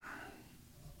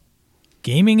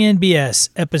Gaming NBS,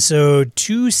 episode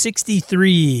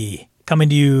 263, coming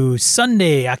to you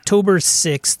Sunday, October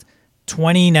 6th,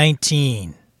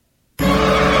 2019.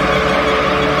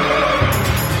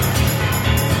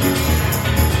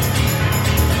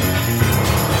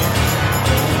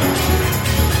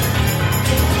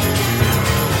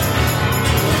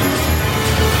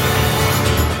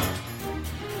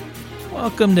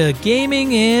 Welcome to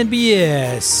Gaming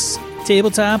NBS,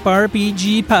 Tabletop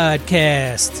RPG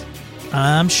Podcast.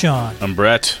 I'm Sean. I'm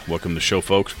Brett. Welcome to the show,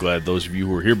 folks. Glad those of you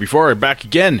who were here before are back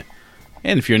again.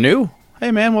 And if you're new,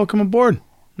 hey man, welcome aboard.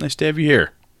 Nice to have you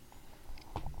here.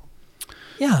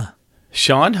 Yeah.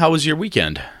 Sean, how was your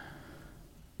weekend?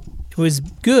 It was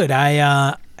good.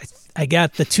 I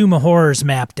got the Tomb of Horrors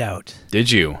mapped out.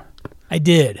 Did you? I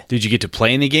did. Did you get to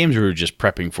play any games or were you just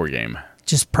prepping for a game?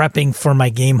 Just prepping for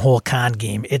my Gamehole Con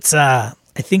game. It's I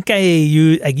think I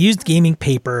used gaming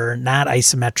paper, not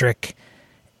isometric,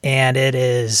 and it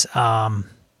is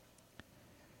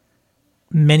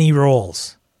many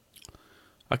rolls.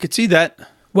 I could see that.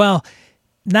 Well,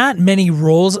 not many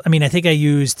rolls. I mean, I think I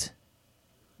used.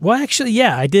 Well, actually,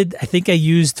 yeah, I did. I think I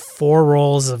used 4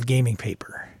 rolls of gaming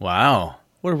paper. Wow.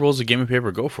 What rolls of gaming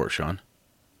paper go for, Sean?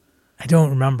 I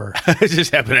don't remember. I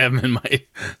just happen to have them in my...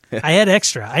 I had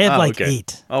extra. I had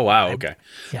 8. Oh, wow. Okay.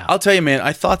 Yeah. I'll tell you, man,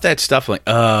 I thought that stuff but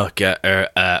I'll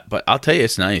tell you,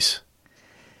 it's nice.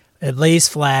 It lays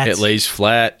flat. It lays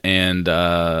flat, and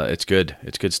it's good.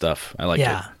 It's good stuff. I like it.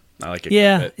 I like it.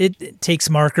 Yeah, it takes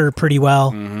marker pretty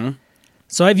well. Mm-hmm.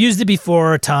 So I've used it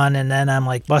before a ton, and then I'm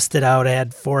like busted out. I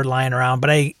had 4 lying around, but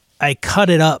I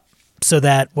cut it up so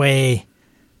that way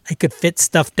I could fit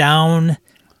stuff down.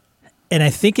 And I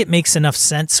think it makes enough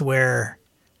sense where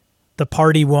the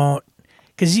party won't,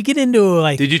 because you get into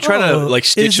like. Did you try to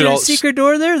stitch it all? Is there a secret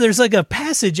door there? There's like a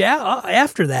passage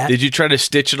after that. Did you try to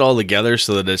stitch it all together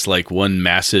so that it's like one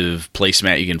massive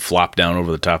placemat you can flop down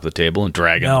over the top of the table and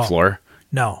drag on the floor?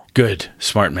 No. Good,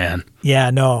 smart man.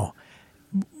 Yeah, no.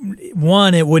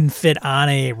 1, it wouldn't fit on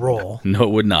a roll. No,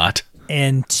 it would not.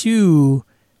 And 2,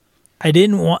 I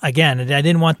didn't want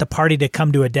the party to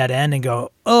come to a dead end and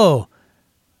go, oh,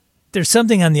 there's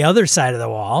something on the other side of the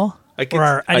wall. I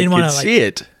didn't want to see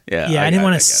it. Yeah, I didn't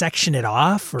want to section it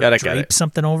off or drape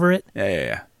something over it.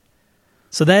 Yeah.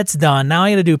 So that's done. Now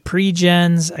I got to do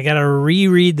pre-gens. I got to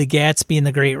reread The Gatsby and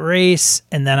the Great Race,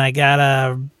 and then I got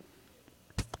to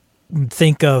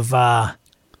think of the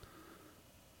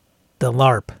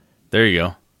LARP. There you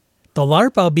go. The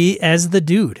LARP, I'll be as the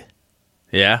dude.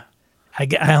 Yeah?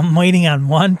 I'm waiting on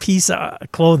one piece of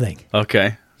clothing.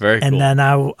 Okay. Very cool. And then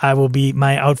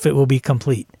my outfit will be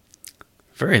complete.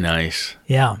 Very nice.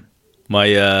 Yeah. My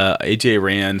AJ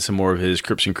ran some more of his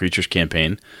Crypts and Creatures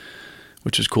campaign,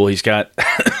 which was cool. He's got,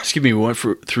 we went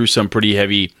through some pretty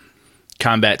heavy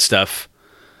combat stuff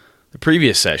the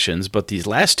previous sessions, but these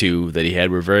last 2 that he had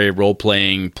were very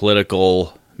role-playing,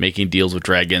 political, making deals with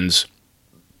dragons,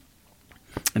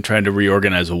 and trying to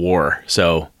reorganize a war.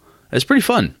 So it's pretty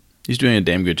fun. He's doing a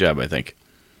damn good job, I think.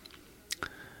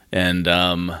 And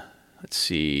let's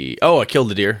see. Oh, I killed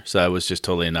the deer, so that was just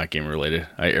totally not game related.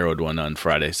 I arrowed one on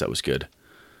Friday, so that was good.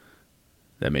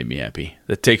 That made me happy.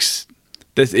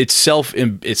 It's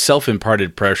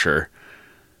self-imparted pressure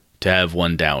to have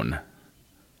one down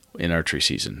in archery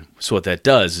season. So what that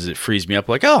does is it frees me up.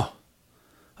 Like, oh,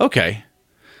 okay.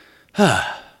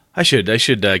 I should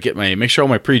make sure all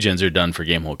my pre-gens are done for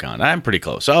Gamehole Con. I'm pretty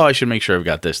close. Oh, I should make sure I've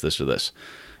got this, or this.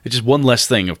 It's just one less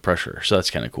thing of pressure, so that's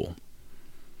kind of cool.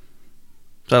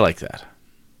 So I like that.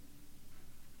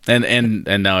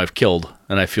 And now I've killed,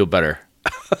 and I feel better.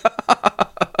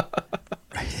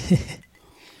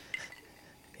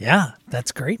 Yeah,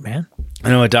 that's great, man.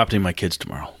 And I'm adopting my kids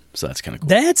tomorrow, so that's kind of cool.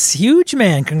 That's huge,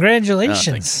 man.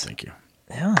 Congratulations. Thank you.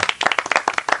 Yeah.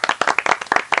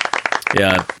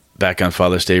 Yeah, back on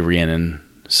Father's Day, Rhiannon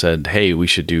said, hey, we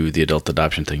should do the adult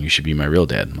adoption thing. You should be my real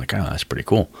dad. I'm like, oh, that's pretty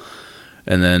cool.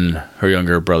 And then her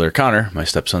younger brother, Connor, my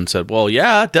stepson, said, well,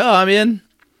 yeah, duh, I'm in.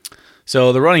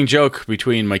 So the running joke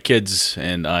between my kids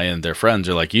and I and their friends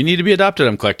are like, you need to be adopted.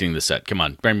 I'm collecting the set. Come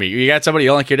on, bring me. You got somebody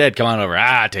you like your dad? Come on over.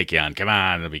 Take you on. Come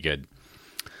on, it'll be good.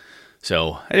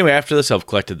 So anyway, after this, I've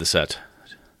collected the set.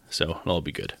 So it'll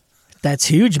be good. That's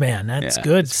huge, man. That's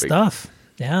good stuff.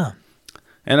 Yeah.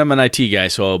 And I'm an IT guy,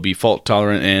 so I'll be fault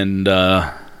tolerant and,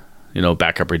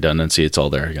 backup redundancy. It's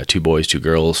all there. I got 2 boys, 2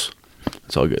 girls.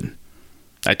 It's all good.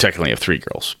 I technically have 3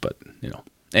 girls, but,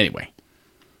 anyway.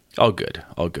 All good.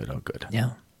 Yeah.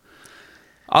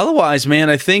 Otherwise, man,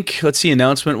 I think, let's see,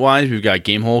 announcement-wise, we've got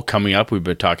Gamehole coming up. We've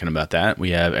been talking about that. We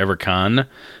have EverCon,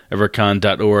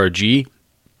 evercon.org.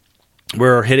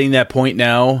 We're hitting that point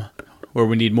now where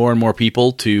we need more and more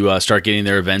people to start getting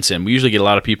their events in. We usually get a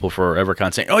lot of people for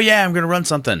EverCon saying, "Oh yeah, I'm going to run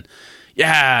something.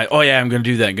 Yeah, oh yeah, I'm going to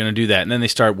do that. I'm going to do that." And then they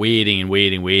start waiting,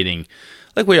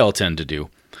 like we all tend to do.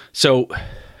 So,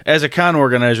 as a con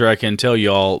organizer, I can tell you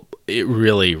all, it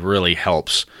really, really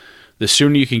helps. The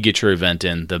sooner you can get your event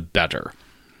in, the better,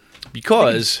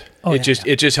 because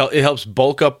it helps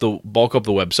bulk up the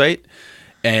website.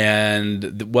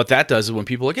 And what that does is when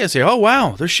people look at it and say, "Oh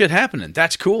wow, there's shit happening.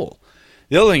 That's cool."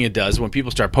 The other thing it does when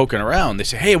people start poking around, they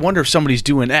say, "Hey, I wonder if somebody's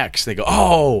doing X." They go,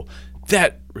 "Oh,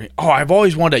 I've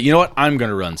always wanted. You know what? I'm going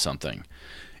to run something."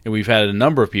 And we've had a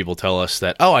number of people tell us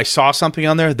that, "Oh, I saw something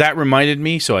on there that reminded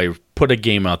me, so I put a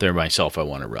game out there myself I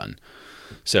want to run."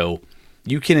 So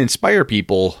you can inspire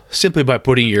people simply by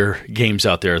putting your games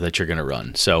out there that you're going to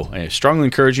run. So I strongly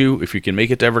encourage you, if you can make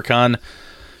it to EverCon,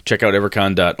 check out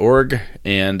evercon.org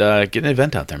and get an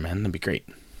event out there, man. That'd be great.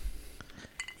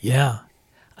 Yeah.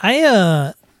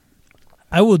 I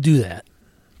will do that.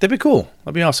 That'd be cool.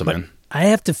 That'd be awesome, man. I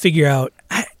have to figure out,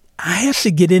 I have to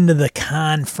get into the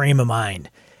con frame of mind.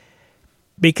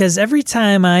 Because every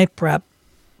time I prep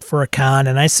for a con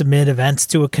and I submit events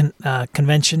to a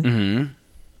convention,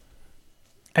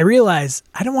 I realize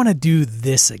I don't want to do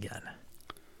this again.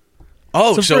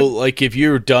 Oh, so like if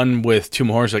you're done with Tomb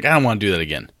of Horrors, like I don't want to do that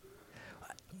again.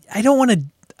 I don't want to.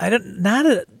 Not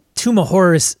a Tomb of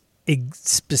Horrors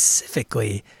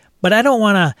specifically, but I don't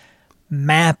want to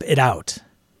map it out.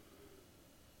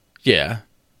 Yeah.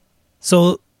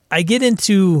 So I get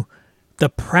into the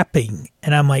prepping,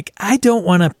 and I'm like, I don't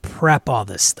want to prep all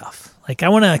this stuff. Like I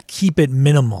want to keep it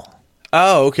minimal.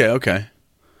 Oh, okay.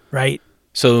 Right.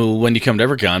 So when you come to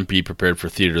EverCon, be prepared for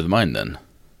Theater of the Mind then.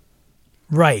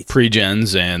 Right.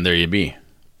 Pre-gens, and there you be.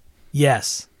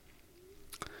 Yes.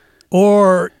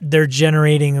 Or they're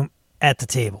generating at the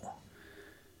table.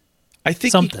 I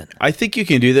think you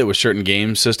can do that with certain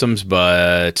game systems,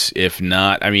 but if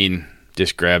not, I mean,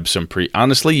 just grab some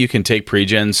honestly, you can take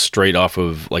pre-gens straight off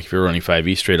of, like if you're running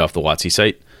 5e, straight off the WotC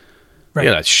site. Right.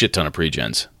 You got a shit ton of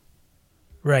pre-gens.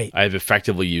 Right. I've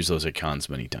effectively used those at cons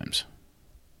many times.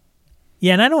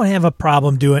 Yeah, and I don't have a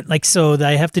problem doing so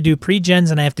I have to do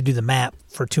pre-gens and I have to do the map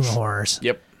for Tomb of Horrors.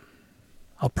 Yep.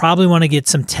 I'll probably want to get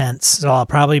some tents, so I'll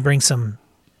probably bring some,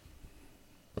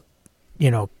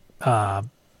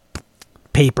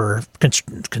 paper,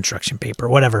 construction paper,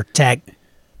 whatever, tag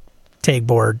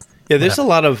board. Yeah, there's a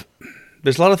lot of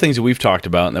things that we've talked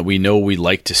about and that we know we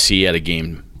like to see at a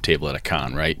game table at a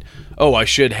con, right? Oh, I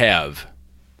should have.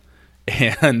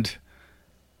 And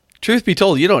truth be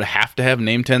told, you don't have to have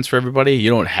name tents for everybody. You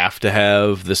don't have to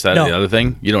have this, that, or the other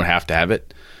thing. You don't have to have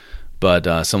it. But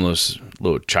some of those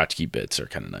little tchotchke bits are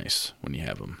kind of nice when you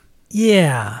have them.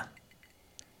 Yeah.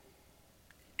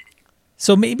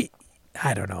 So maybe,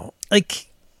 I don't know. Like,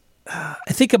 I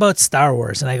think about Star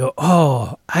Wars and I go,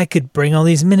 oh, I could bring all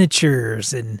these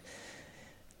miniatures and,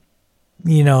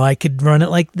 I could run it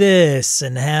like this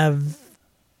and have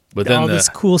all this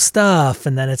cool stuff.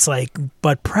 And then it's like,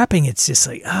 but prepping, it's just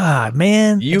like,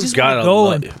 man, you've I just got to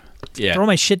go and throw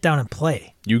my shit down and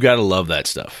play. You got to love that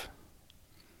stuff.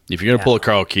 If you're going to pull a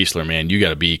Carl Kiesler, man, you got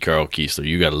to be Carl Kiesler.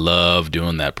 You got to love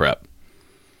doing that prep.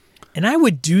 And I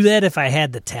would do that if I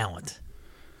had the talent.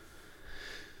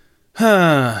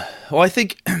 Well, I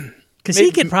think... Because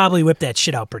he could probably whip that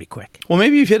shit out pretty quick. Well,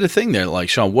 maybe you've hit a thing there. Like,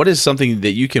 Sean, what is something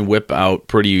that you can whip out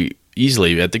pretty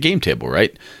easily at the game table,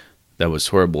 right? That was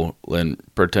horrible and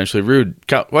potentially rude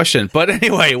question. But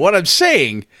anyway, what I'm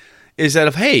saying is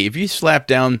that if you slap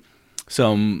down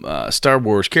some Star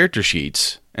Wars character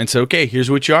sheets and say, okay,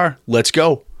 here's what you are. Let's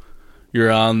go.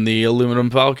 You're on the Aluminum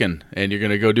Falcon, and you're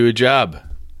going to go do a job.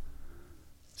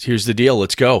 Here's the deal.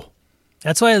 Let's go.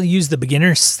 That's why I use the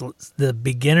beginner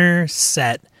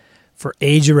set for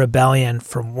Age of Rebellion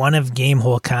from one of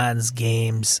Gamehole Con's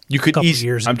games a couple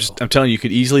years ago. I'm telling you, you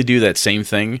could easily do that same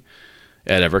thing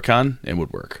at EverCon and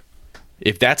would work.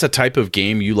 If that's a type of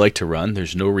game you like to run,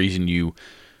 there's no reason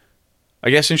I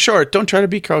guess in short, don't try to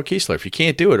beat Carl Kiesler. If you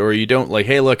can't do it, or you don't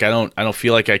hey, look, I don't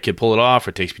feel like I could pull it off,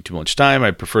 or it takes me too much time, I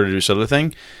prefer to do this other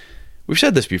thing. We've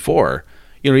said this before.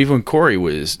 Even when Corey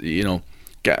was,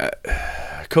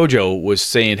 Kojo was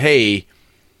saying, hey,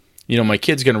 my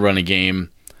kid's going to run a game.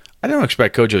 I don't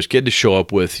expect Kojo's kid to show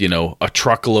up with, a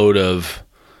truckload of,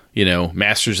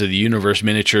 Masters of the Universe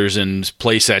miniatures and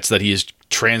play sets that he has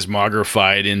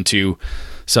transmogrified into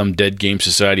some Dead Game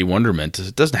Society wonderment.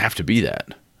 It doesn't have to be that.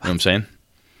 You know what I'm saying?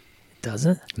 It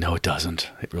doesn't? No, it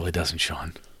doesn't. It really doesn't,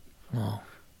 Sean. Oh.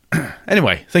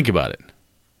 Anyway, think about it.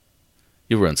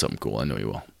 You'll run something cool. I know you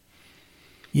will.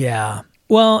 Yeah.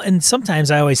 Well, and sometimes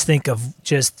I always think of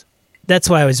that's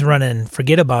why I was running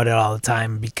Forget About It all the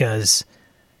time, because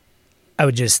I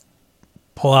would just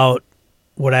pull out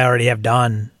what I already have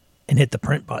done and hit the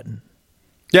print button.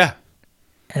 Yeah.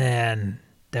 And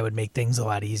that would make things a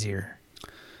lot easier.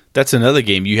 That's another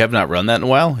game. You have not run that in a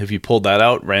while. If you pulled that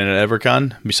out, ran it at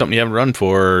EverCon, it'd be something you haven't run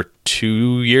for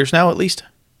 2 years now at least.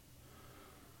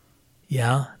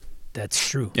 Yeah, that's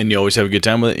true. And you always have a good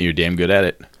time with it, and you're damn good at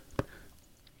it.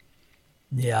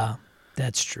 Yeah,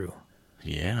 that's true.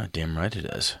 Yeah, damn right it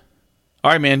is.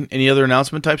 All right, man. Any other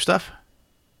announcement type stuff?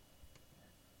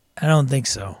 I don't think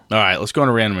so. All right, let's go on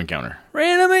a random encounter.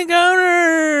 Random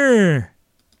encounter!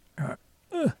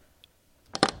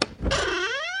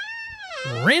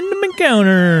 Random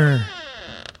encounter.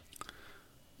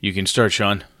 You can start,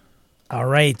 Sean. All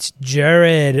right.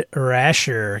 Jared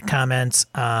Rasher comments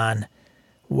on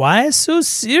why so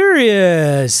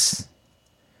serious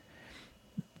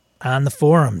on the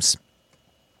forums.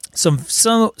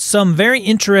 Some very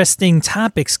interesting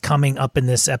topics coming up in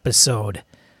this episode.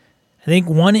 I think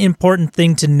one important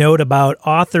thing to note about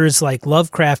authors like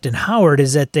Lovecraft and Howard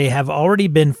is that they have already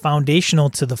been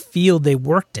foundational to the field they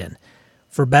worked in.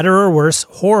 For better or worse,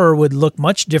 horror would look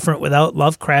much different without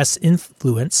Lovecraft's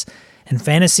influence, and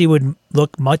fantasy would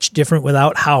look much different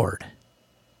without Howard.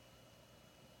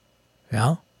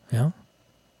 Yeah.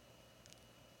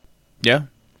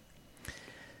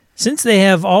 Since they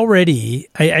have already...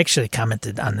 I actually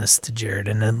commented on this to Jared,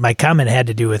 and my comment had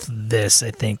to do with this,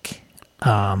 I think.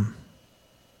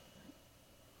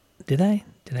 Did I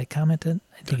comment it?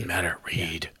 I think Doesn't matter.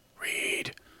 Read.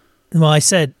 Well, I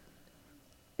said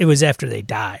it was after they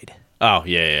died, Oh,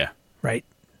 yeah. right?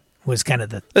 Was kind of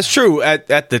the... That's true.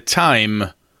 At the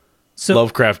time, So,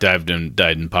 Lovecraft died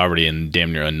in poverty and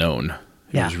damn near unknown.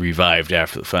 He Yeah. was revived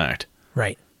after the fact.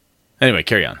 right. Anyway,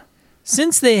 carry on.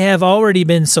 Since they have already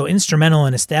been so instrumental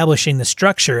in establishing the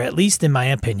structure, at least in my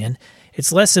opinion,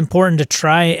 it's less important to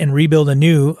try and rebuild a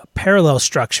new, parallel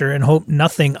structure and hope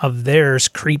nothing of theirs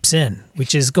creeps in,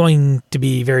 which is going to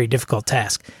be a very difficult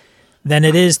task, than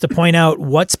it is to point out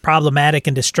what's problematic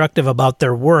and destructive about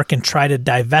their work and try to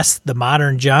divest the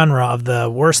modern genre of the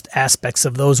worst aspects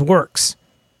of those works.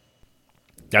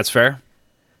 That's fair.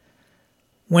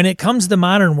 When it comes to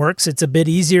modern works, it's a bit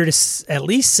easier to at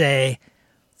least say,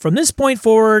 from this point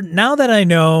forward, now that I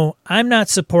know, I'm not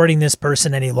supporting this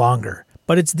person any longer.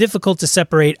 But it's difficult to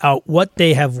separate out what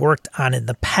they have worked on in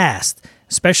the past,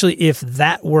 especially if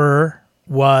that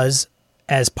was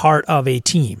as part of a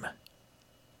team.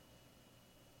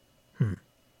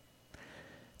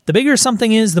 The bigger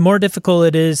something is, the more difficult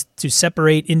it is to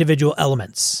separate individual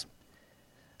elements.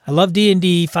 I love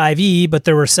D&D 5e, but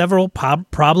there were several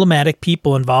problematic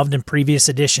people involved in previous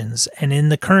editions and in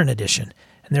the current edition.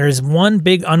 And there is one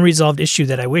big unresolved issue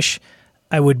that I wish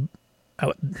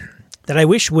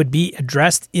would be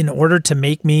addressed in order to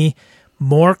make me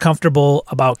more comfortable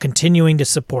about continuing to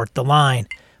support the line.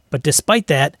 But despite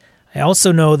that, I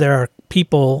also know there are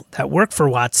people that work for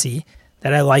WotC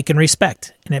that I like and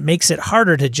respect, and it makes it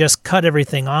harder to just cut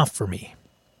everything off for me.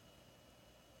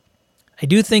 I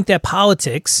do think that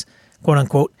politics, quote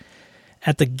unquote,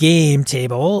 at the game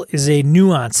table is a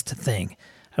nuanced thing.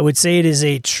 I would say it is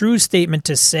a true statement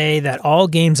to say that all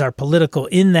games are political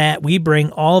in that we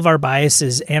bring all of our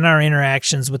biases and our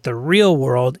interactions with the real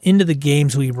world into the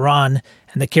games we run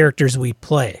and the characters we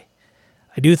play.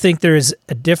 I do think there is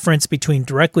a difference between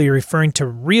directly referring to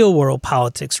real-world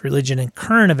politics, religion, and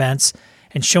current events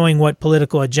and showing what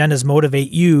political agendas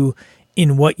motivate you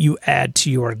in what you add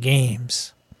to your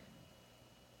games.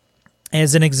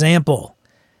 As an example,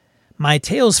 my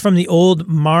Tales from the Old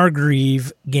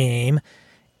Margrave game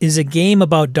is a game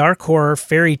about dark horror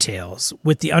fairy tales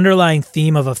with the underlying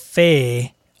theme of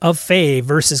fae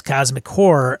versus cosmic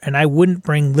horror, and I wouldn't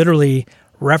bring literally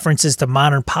references to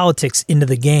modern politics into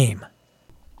the game.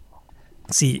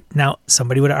 See, now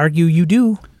somebody would argue you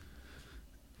do.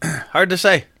 Hard to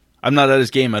say. I'm not at his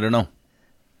game. I don't know.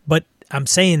 But I'm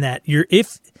saying that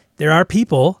if there are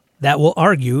people that will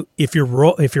argue if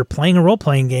you're playing a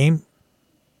role-playing game,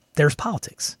 there's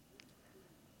politics.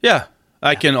 Yeah.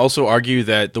 I can also argue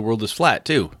that the world is flat,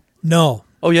 too. No.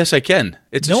 Oh, yes, I can.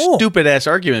 It's a stupid-ass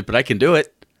argument, but I can do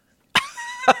it.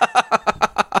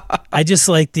 I just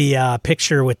like the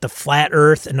picture with the flat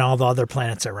Earth and all the other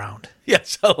planets around.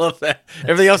 Yes, I love that.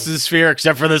 Everything else is a sphere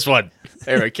except for this one.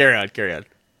 Anyway, carry on.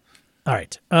 All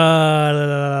right.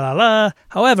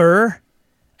 However,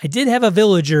 I did have a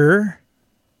villager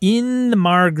in the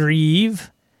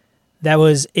Margrave that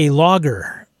was a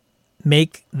logger.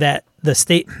 Make that the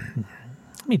state...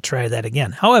 Let me try that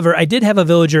again. However, I did have a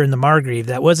villager in the Margrave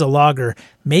that was a logger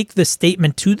make the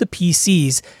statement to the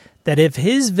PCs that if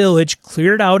his village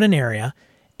cleared out an area,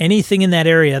 anything in that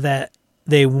area that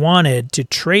they wanted to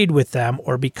trade with them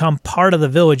or become part of the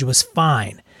village was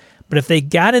fine. But if they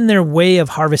got in their way of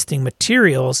harvesting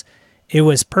materials, it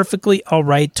was perfectly all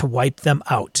right to wipe them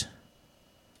out.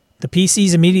 The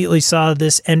PCs immediately saw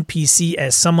this NPC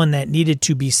as someone that needed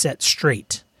to be set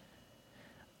straight.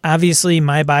 Obviously,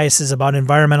 my biases about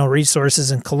environmental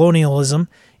resources and colonialism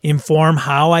inform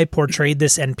how I portrayed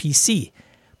this NPC,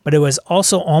 but it was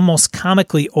also almost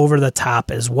comically over the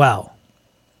top as well.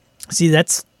 See,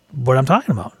 that's what I'm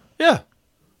talking about. Yeah.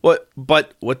 But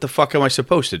what the fuck am I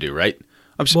supposed to do, right?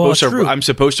 I'm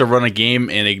supposed to run a game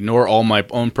and ignore all my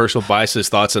own personal biases,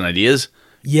 thoughts, and ideas?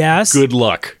 Yes. Good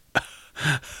luck.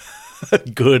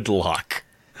 Good luck.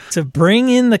 To bring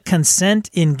in the consent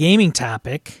in gaming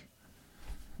topic,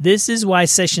 this is why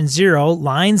Session 0,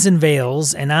 lines and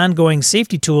veils, and ongoing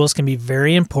safety tools can be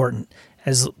very important,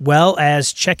 as well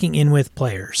as checking in with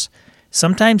players.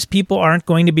 Sometimes people aren't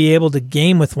going to be able to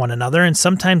game with one another, and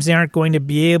sometimes they aren't going to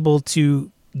be able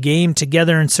to game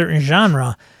together in certain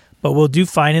genre, but will do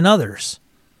fine in others.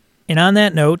 And on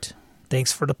that note,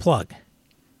 thanks for the plug.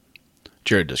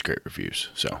 Jared does great reviews,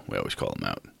 so we always call him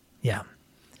out. Yeah.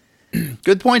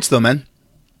 Good points, though, man.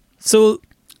 So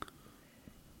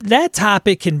that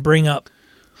topic can bring up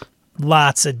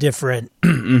lots of different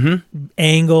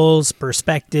angles,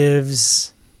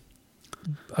 perspectives,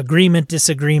 agreement,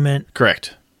 disagreement.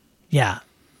 Correct. Yeah,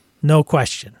 no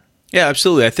question. Yeah,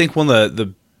 absolutely. I think one of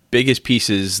the biggest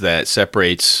pieces that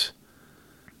separates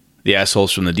the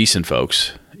assholes from the decent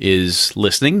folks is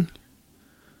listening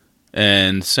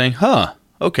and saying, huh,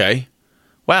 okay.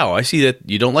 Wow, I see that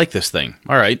you don't like this thing.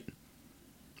 All right.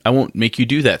 I won't make you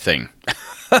do that thing.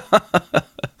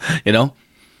 You know?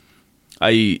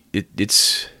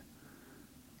 It's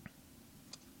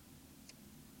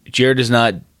Jared is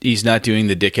not, he's not doing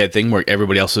the dickhead thing where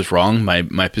everybody else is wrong.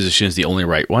 My position is the only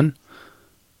right one.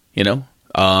 You know?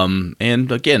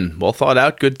 And again, well thought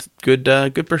out,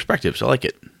 good perspectives. I like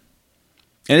it.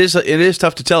 And it is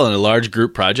tough to tell in a large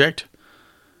group project.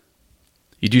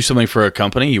 You do something for a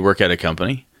company, you work at a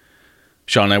company.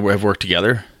 Sean and I have worked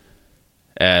together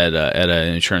at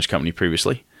an insurance company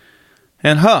previously.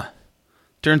 And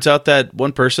turns out that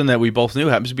one person that we both knew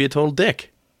happens to be a total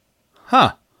dick.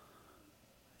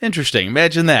 Interesting.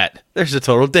 Imagine that. There's a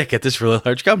total dick at this really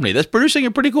large company that's producing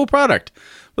a pretty cool product.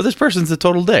 But this person's a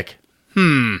total dick.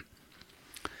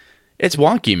 It's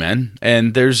wonky, man.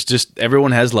 And there's just,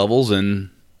 everyone has levels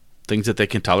and things that they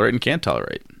can tolerate and can't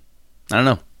tolerate. I don't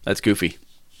know. That's goofy.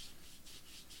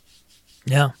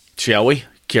 Yeah. Shall we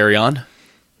carry on?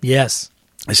 Yes.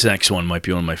 This next one might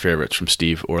be one of my favorites from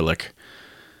Steve Orlick.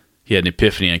 He had an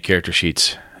epiphany on character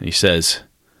sheets, and he says,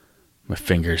 my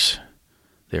fingers,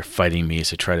 they're fighting me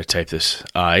as I try to type this.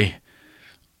 I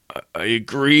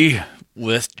agree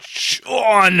with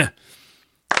Sean.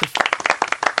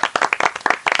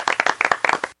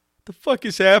 The fuck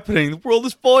is happening? The world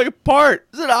is falling apart.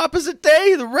 Is it opposite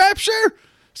day? The rapture?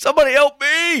 Somebody help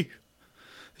me!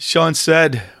 Sean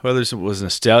said, whether it was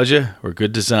nostalgia or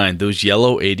good design, those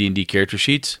yellow AD&D character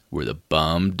sheets were the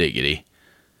bomb diggity.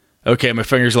 Okay, my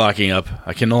finger's locking up.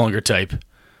 I can no longer type.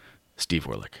 Steve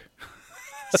Orlick.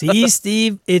 See,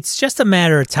 Steve, it's just a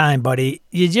matter of time, buddy.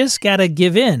 You just got to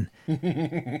give in.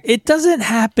 It doesn't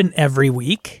happen every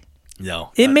week.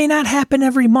 No. It may not happen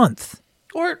every month.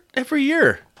 Or every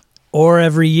year.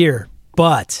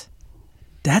 But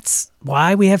that's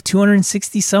why we have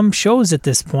 260 some shows at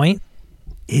this point.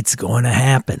 It's going to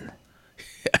happen.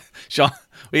 Yeah. Sean,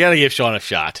 we got to give Sean a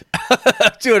shot.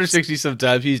 260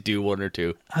 sometimes. He's due one or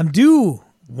two. I'm due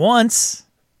once.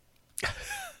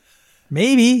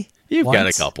 Maybe. You've got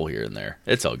a couple here and there.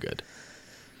 It's all good.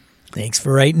 Thanks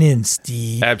for writing in,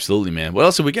 Steve. Absolutely, man. What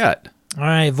else have we got? All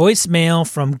right, voicemail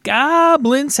from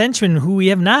Goblin's Henchman, who we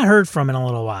have not heard from in a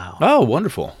little while. Oh,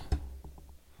 wonderful.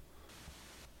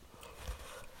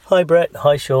 Hi, Brett.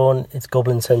 Hi, Sean. It's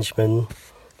Goblin's Henchman.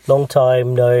 Long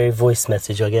time no voice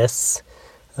message, I guess.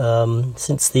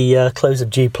 Since the close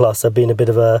of G+, I've been a bit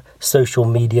of a social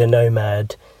media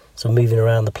nomad. So moving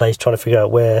around the place, trying to figure out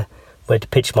where to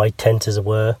pitch my tent, as it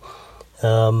were.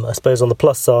 I suppose on the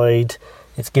plus side,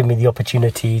 it's given me the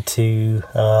opportunity to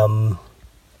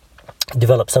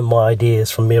develop some of my ideas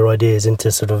from mere ideas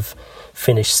into sort of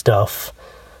finished stuff.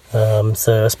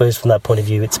 So I suppose from that point of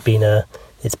view, it's been a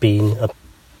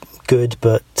good,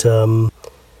 but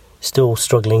still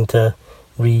struggling to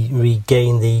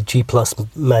regain the G+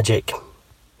 magic.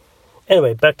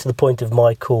 Anyway, back to the point of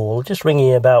my call. Just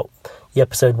ringing about the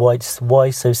episode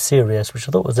Why So Serious, which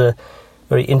I thought was a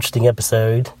very interesting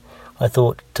episode. I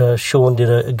thought Sean did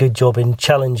a good job in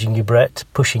challenging you, Brett,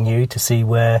 pushing you to see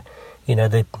where,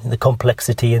 the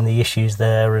complexity and the issues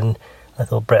there, and I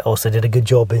thought Brett also did a good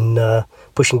job in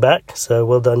pushing back, so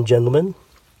well done, gentlemen.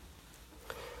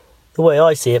 The way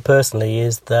I see it personally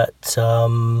is that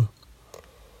I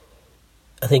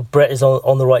think Brett is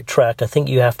on the right track. I think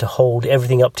you have to hold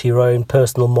everything up to your own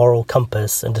personal moral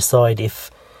compass and decide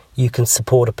if you can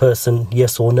support a person,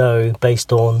 yes or no,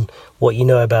 based on what you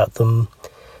know about them.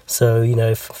 So,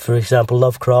 for example,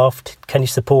 Lovecraft, can you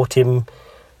support him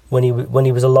when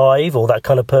he was alive, or that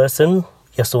kind of person?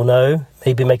 Yes or no?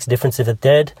 Maybe it makes a difference if they're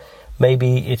dead.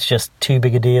 Maybe it's just too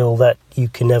big a deal that you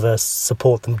can never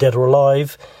support them dead or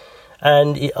alive.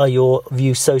 And are your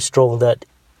views so strong that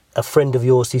a friend of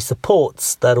yours who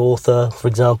supports that author, for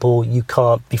example, you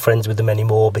can't be friends with them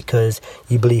anymore because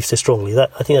you believe so strongly?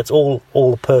 I think that's all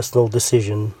a personal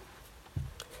decision.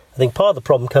 I think part of the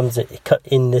problem comes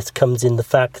in the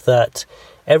fact that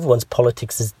everyone's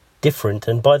politics is different,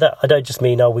 and by that I don't just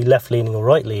mean are we left-leaning or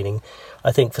right-leaning.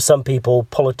 I think for some people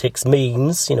politics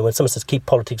means, when someone says keep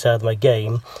politics out of my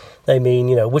game, they mean,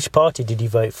 which party did you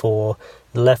vote for,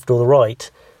 the left or the right?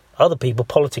 Other people,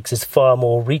 politics is far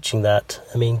more reaching that.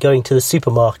 I mean, going to the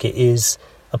supermarket is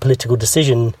a political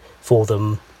decision for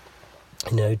them.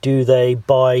 Do they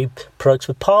buy products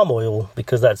with palm oil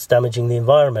because that's damaging the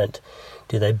environment?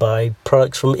 Do they buy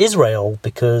products from Israel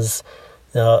because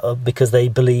they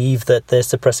believe that they're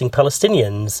suppressing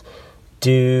Palestinians?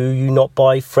 Do you not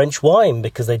buy French wine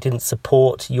because they didn't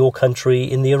support your country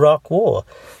in the Iraq War?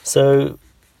 So,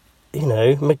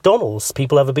 McDonald's,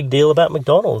 people have a big deal about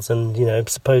McDonald's, and,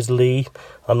 supposedly,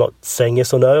 I'm not saying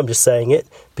yes or no, I'm just saying it,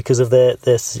 because of their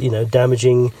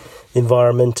damaging the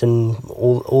environment and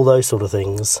all those sort of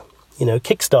things.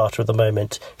 Kickstarter at the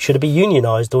moment, should it be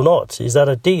unionised or not? Is that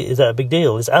a big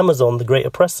deal? Is Amazon the great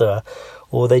oppressor,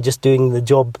 or are they just doing the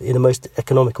job in the most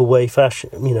economical way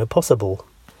possible?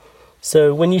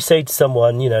 So when you say to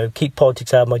someone, keep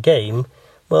politics out of my game,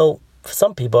 well, for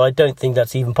some people, I don't think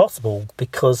that's even possible,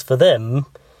 because for them,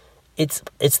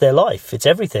 it's their life, it's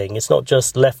everything. It's not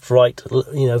just left, right,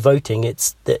 voting.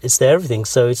 It's their everything.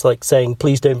 So it's like saying,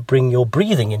 please don't bring your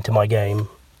breathing into my game.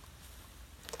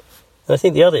 And I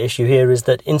think the other issue here is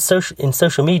that in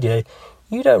social media,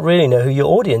 you don't really know who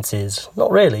your audience is. Not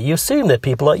really. You assume they're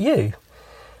people like you.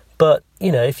 But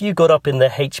if you got up in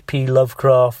the H.P.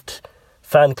 Lovecraft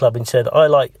fan club and said, I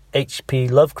like H.P.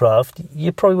 Lovecraft,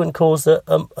 you probably wouldn't cause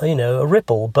a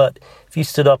ripple. But if you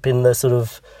stood up in the sort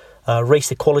of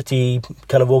race equality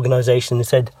kind of organisation and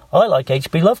said, I like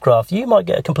H.P. Lovecraft, you might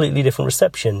get a completely different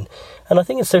reception. And I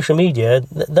think in social media,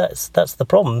 that's the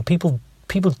problem. People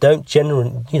don't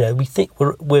generally, we think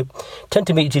we tend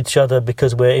to meet each other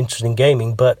because we're interested in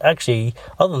gaming, but actually,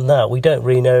 other than that, we don't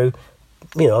really know,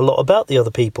 a lot about the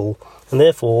other people. And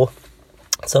therefore,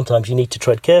 sometimes you need to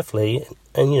tread carefully.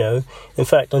 And, in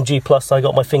fact, on G+, I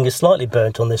got my fingers slightly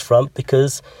burnt on this front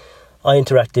because I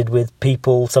interacted with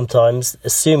people sometimes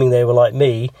assuming they were like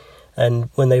me, and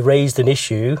when they raised an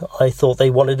issue, I thought they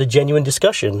wanted a genuine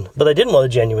discussion, but they didn't want a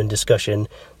genuine discussion.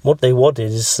 What they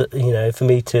wanted is, for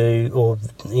me to, or,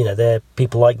 their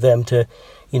people like them to,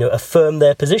 affirm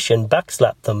their position,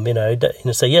 backslap them,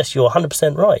 say, yes, you're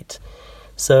 100% right.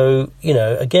 So,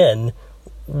 again,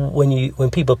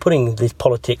 when people are putting these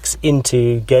politics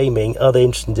into gaming, are they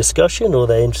interested in discussion, or are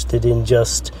they interested in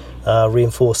just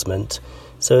reinforcement?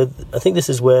 So I think this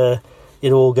is where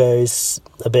it all goes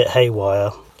a bit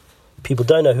haywire. People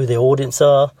don't know who their audience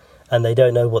are, and they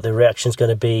don't know what their reaction is going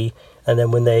to be. And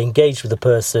then when they engage with the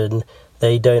person,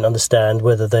 they don't understand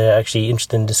whether they're actually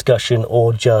interested in discussion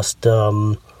or just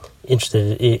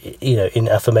interested, in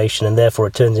affirmation. And therefore,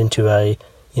 it turns into a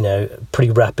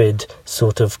pretty rapid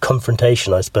sort of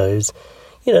confrontation, I suppose.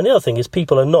 And the other thing is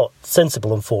people are not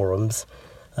sensible on forums.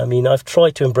 I mean, I've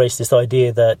tried to embrace this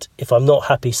idea that if I'm not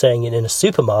happy saying it in a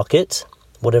supermarket,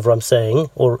 whatever I'm saying,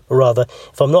 or rather,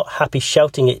 if I'm not happy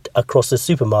shouting it across the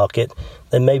supermarket,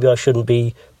 then maybe I shouldn't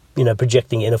be,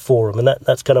 projecting it in a forum. And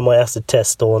that's kind of my acid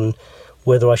test on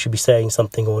whether I should be saying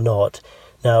something or not.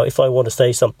 Now, if I want to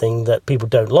say something that people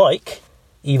don't like,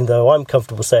 even though I'm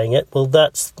comfortable saying it, well,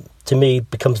 that's, to me,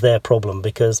 becomes their problem,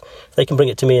 because if they can bring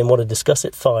it to me and want to discuss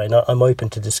it, fine, I'm open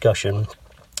to discussion.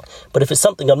 But if it's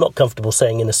something I'm not comfortable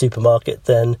saying in a supermarket,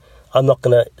 then I'm not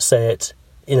going to say it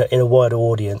in a wider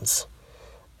audience.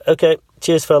 Okay,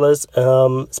 cheers, fellas.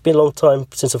 It's been a long time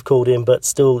since I've called in, but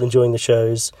still enjoying the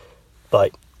shows.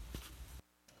 Bye.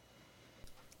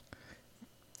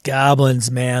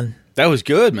 Goblins, man. That was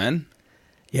good, man.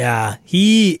 Yeah,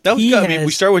 that was good. I mean,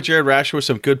 we start with Jared Rasher with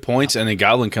some good points, and then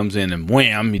Goblin comes in and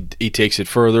wham, he takes it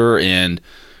further and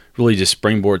really just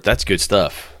springboard. That's good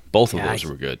stuff. Both of those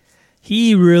were good.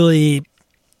 He really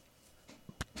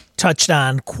touched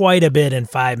on quite a bit in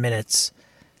 5 minutes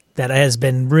that has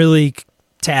been really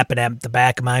tapping at the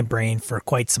back of my brain for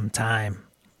quite some time.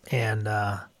 And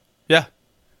Yeah,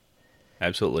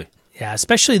 absolutely. yeah,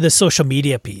 especially the social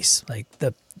media piece. Like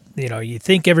you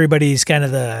think everybody's kind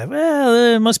of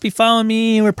they must be following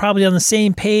me. We're probably on the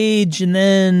same page. And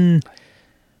then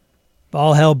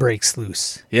all hell breaks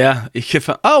loose. Yeah. We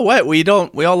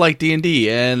all like D&D,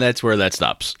 and that's where that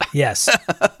stops. Yes.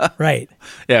 Right.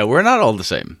 Yeah, we're not all the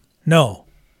same. No.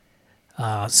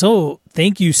 So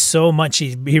thank you so much.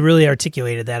 He really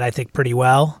articulated that, I think, pretty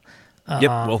well. Yep,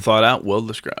 well thought out, well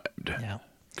described. Yeah.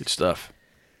 Good stuff.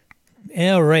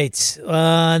 All right.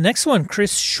 Next one,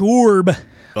 Chris Schorb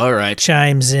All right.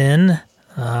 chimes in.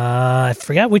 I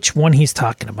forgot which one he's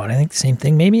talking about. I think the same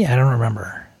thing, maybe. I don't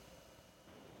remember.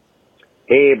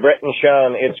 Hey, Brett and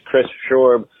Sean, it's Chris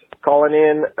Schorb calling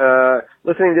in,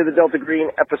 listening to the Delta Green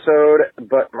episode,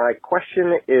 but my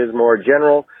question is more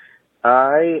general.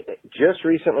 I just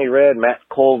recently read Matt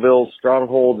Colville's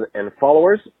Strongholds and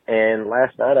Followers, and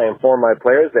last night I informed my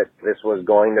players that this was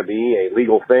going to be a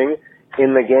legal thing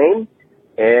in the game,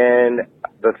 and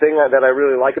the thing that I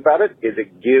really like about it is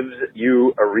it gives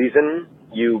you a reason,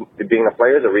 you being the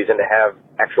players, a reason to have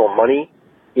actual money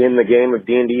in the game of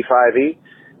D&D 5e.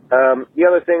 The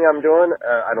other thing I'm doing,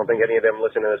 I don't think any of them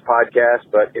listen to this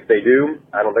podcast, but if they do,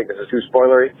 I don't think this is too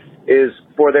spoilery, is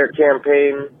for their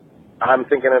campaign, I'm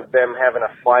thinking of them having a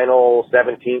final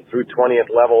 17th through 20th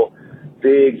level,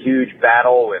 big, huge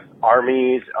battle with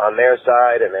armies on their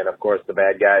side, and then, of course, the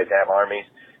bad guys have armies.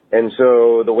 And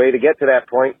so the way to get to that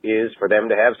point is for them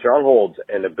to have strongholds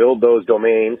and to build those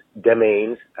domains,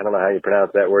 I don't know how you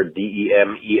pronounce that word,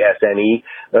 D-E-M-E-S-N-E,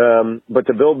 but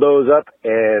to build those up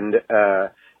and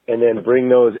then bring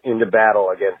those into battle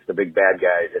against the big bad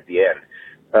guys at the end.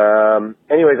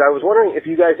 Anyways, I was wondering if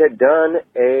you guys had done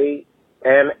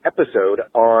an episode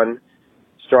on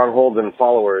strongholds and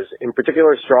followers, in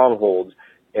particular strongholds,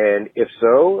 and if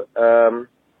so,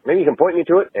 maybe you can point me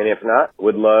to it, and if not,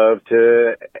 would love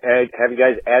to have you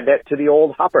guys add that to the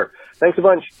old hopper. Thanks a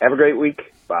bunch. Have a great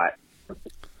week. Bye.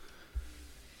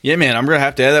 Yeah, man, I'm going to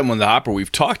have to add that one to the hopper.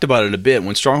 We've talked about it a bit.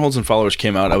 When Strongholds and Followers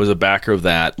came out, I was a backer of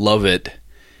that. Love it.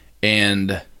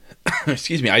 And,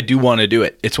 excuse me, I do want to do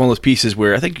it. It's one of those pieces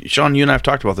where I think, Sean, you and I have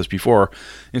talked about this before,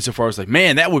 insofar as like,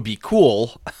 man, that would be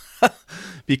cool,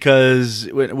 because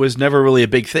it was never really a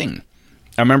big thing.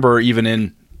 I remember even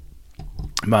in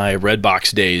my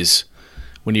Redbox days,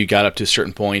 when you got up to a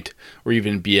certain point, or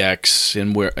even BX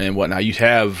and whatnot, you'd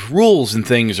have rules and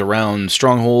things around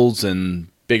strongholds and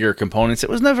bigger components.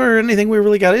 It was never anything we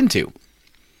really got into.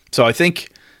 So I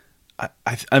think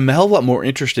I'm a hell of a lot more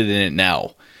interested in it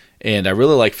now. And I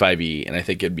really like 5e, and I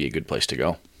think it'd be a good place to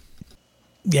go.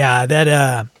 Yeah, that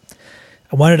I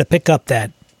wanted to pick up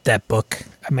that book.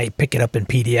 I may pick it up in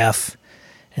PDF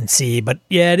and see, but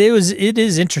yeah, it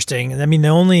is interesting. I mean, the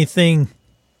only thing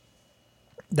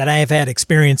that I have had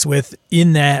experience with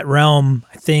in that realm,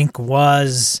 I think,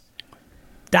 was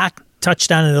Doc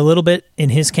touched on it a little bit in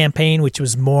his campaign, which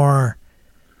was more,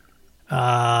 we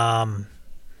were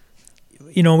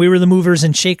the movers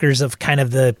and shakers of kind of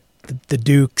the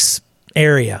Duke's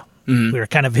area. Mm-hmm. We were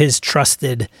kind of his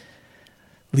trusted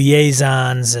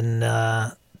liaisons, and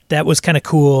that was kind of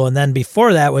cool. And then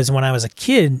before that was when I was a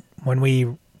kid, when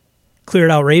we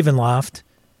cleared out Ravenloft,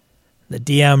 the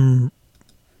DM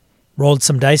rolled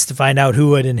some dice to find out who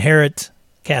would inherit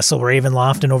Castle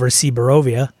Ravenloft and oversee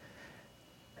Barovia.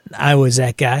 I was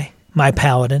that guy, my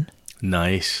paladin.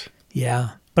 Nice.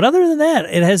 Yeah. But other than that,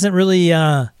 it hasn't really...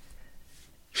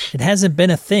 it hasn't been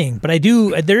a thing, but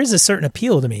there is a certain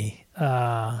appeal to me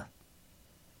about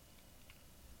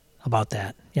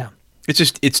that. Yeah.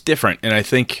 It's different. And I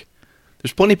think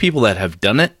there's plenty of people that have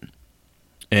done it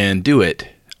and do it.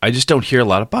 I just don't hear a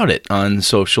lot about it on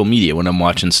social media when I'm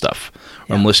watching stuff.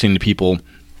 Or I'm listening to people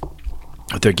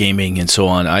with their gaming and so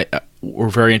on. We're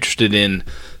very interested in,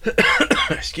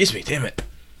 excuse me, damn it.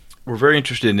 We're very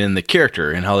interested in the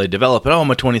character and how they develop it. Oh,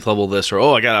 I'm a 20th level this, or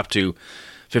oh, I got up to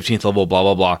 15th level, blah,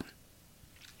 blah, blah.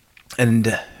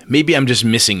 And maybe I'm just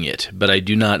missing it, but I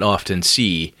do not often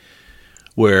see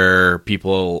where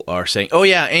people are saying, oh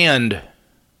yeah, and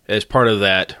as part of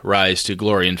that rise to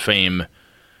glory and fame,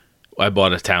 I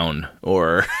bought a town,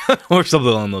 or or something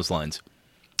along those lines.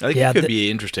 I think it could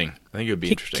be interesting. I think it would be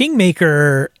interesting.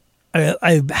 Kingmaker,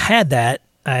 I had that.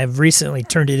 I've recently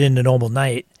turned it into Noble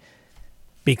Knight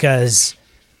because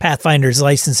Pathfinder's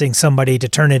licensing somebody to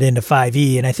turn it into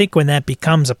 5e, and I think when that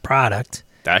becomes a product,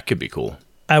 that could be cool.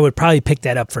 I would probably pick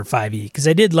that up for 5e because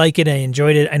I did like it. I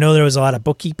enjoyed it. I know there was a lot of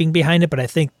bookkeeping behind it, but I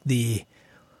think the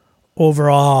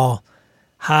overall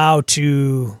how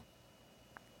to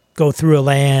go through a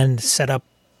land, set up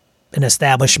an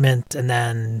establishment, and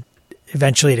then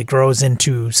eventually it grows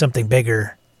into something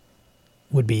bigger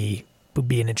would be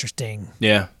an interesting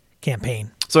Yeah.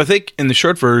 campaign. So I think in the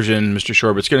short version, Mr.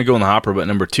 Shorb, it's going to go in the hopper, but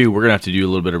number 2, we're going to have to do a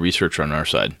little bit of research on our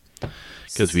side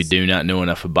because we do not know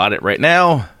enough about it right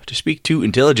now to speak too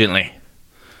intelligently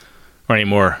or any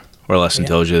more or less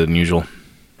intelligent than usual.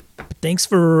 Thanks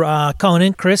for calling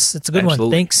in, Chris. It's a good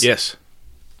one. Thanks. Yes.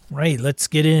 Right, let's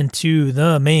get into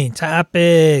the main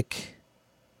topic.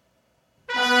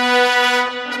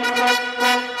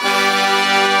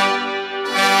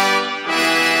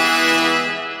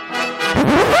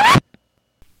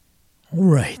 All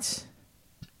right.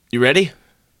 You ready?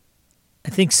 I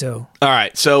think so. All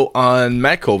right. So on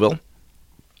Matt Colville,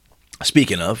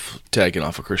 speaking of tagging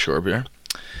off of Chris Shorb here,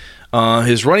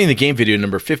 his running the game video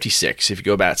number 56, if you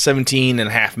go about 17 and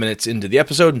a half minutes into the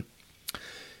episode,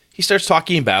 he starts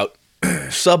talking about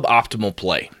suboptimal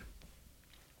play.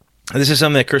 This is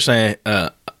something that Chris and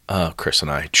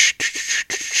I,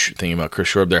 thinking about Chris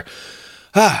Shorb there.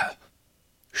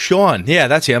 Sean, yeah,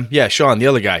 that's him. Yeah, Sean, the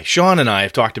other guy. Sean and I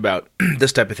have talked about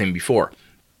this type of thing before.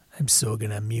 I'm so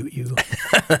going to mute you.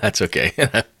 That's okay.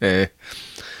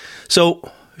 So,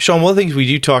 Sean, one of the things we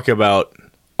do talk about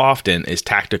often is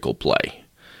tactical play.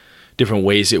 Different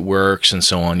ways it works and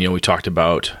so on. You know, we talked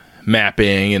about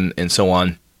mapping and so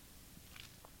on.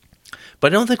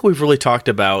 But I don't think we've really talked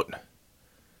about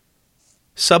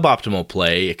suboptimal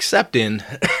play, except in,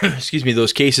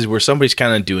 those cases where somebody's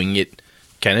kind of doing it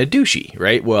kind of douchey,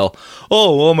 right? Well,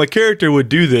 my character would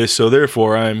do this, so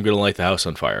therefore I'm going to light the house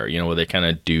on fire. You know, where they kind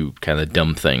of do kind of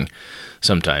dumb thing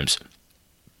sometimes.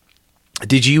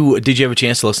 Did you have a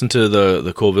chance to listen to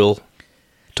the Colville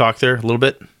talk there a little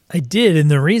bit? I did, and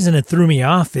the reason it threw me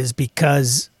off is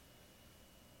because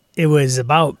it was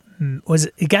about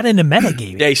it got into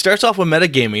metagaming. Yeah, he starts off with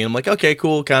metagaming, and I'm like, okay,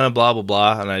 cool, kind of blah blah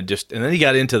blah, and then he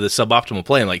got into the suboptimal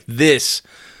play. I'm like, this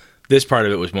part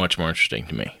of it was much more interesting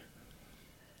to me.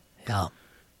 Yeah.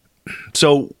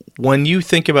 So when you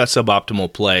think about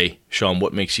suboptimal play, Sean,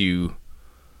 what makes you?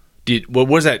 What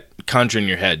does that conjure in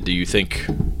your head? What do you think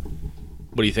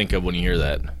of when you hear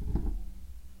that?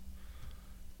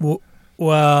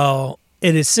 Well,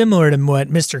 it is similar to what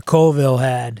Mr. Colville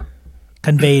had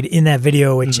conveyed in that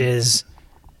video, which is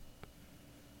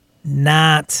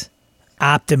not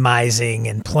optimizing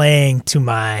and playing to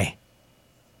my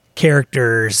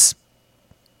character's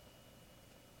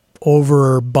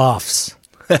over buffs.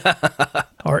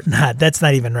 Or not, that's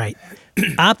not even right.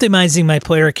 Optimizing my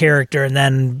player character and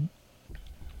then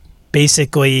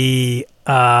basically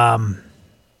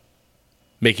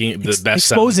making the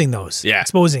best exposing those. Yeah.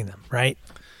 Exposing them, right?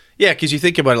 Yeah, because you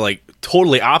think about it, like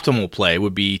totally optimal play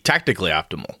would be tactically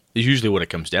optimal is usually what it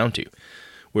comes down to,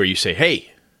 where you say,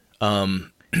 hey,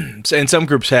 and some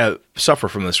groups suffer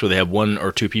from this where they have one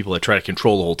or two people that try to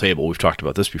control the whole table. We've talked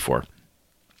about this before.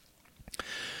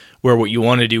 Where what you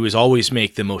want to do is always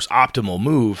make the most optimal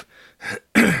move.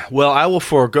 Well, I will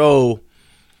forego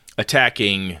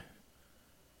attacking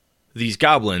these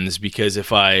goblins because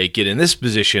if I get in this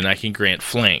position, I can grant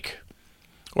flank.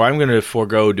 Or I'm going to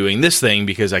forego doing this thing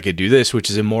because I could do this, which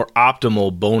is a more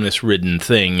optimal bonus-ridden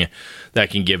thing that I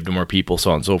can give to more people,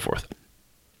 so on and so forth.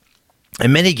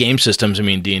 And many game systems, I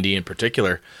mean D&D in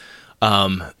particular,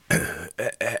 have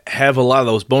a lot of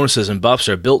those bonuses and buffs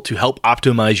are built to help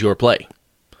optimize your play,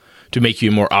 to make you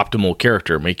a more optimal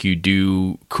character, make you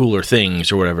do cooler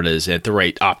things or whatever it is at the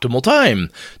right optimal time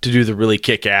to do the really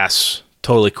kick-ass,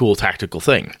 totally cool tactical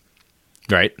thing,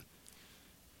 right?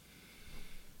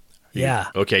 Yeah.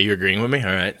 Okay, you're agreeing with me?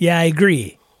 All right. Yeah, I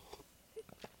agree.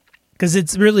 Because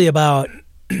it's really about...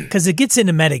 Because it gets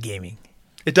into metagaming.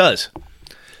 It does.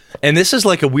 And this is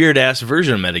like a weird-ass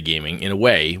version of metagaming in a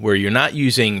way where you're not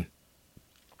using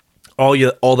all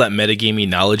that metagaming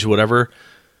knowledge, whatever,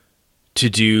 to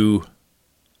do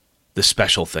the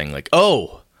special thing. Like,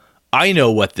 oh, I know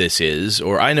what this is,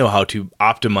 or I know how to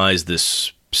optimize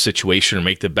this situation or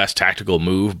make the best tactical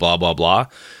move, blah, blah, blah.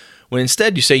 When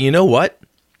instead you say, you know what?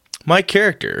 My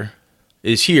character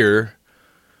is here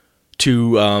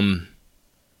to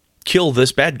kill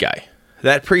this bad guy.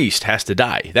 That priest has to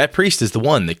die. That priest is the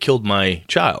one that killed my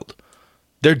child.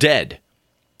 They're dead.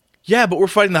 Yeah, but we're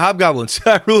fighting the hobgoblins.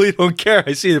 I really don't care.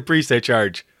 I see the priest I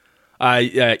charge.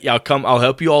 I'll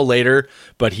help you all later,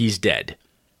 but he's dead.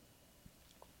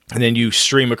 And then you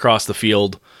stream across the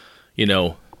field,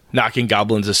 knocking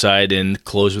goblins aside and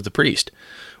close with the priest.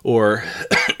 Or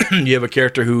you have a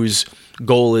character whose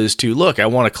goal is to, look, I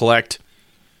want to collect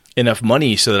enough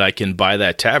money so that I can buy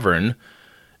that tavern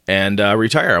and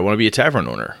retire. I want to be a tavern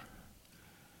owner.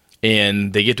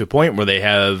 And they get to a point where they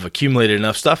have accumulated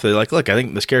enough stuff. They're like, look, I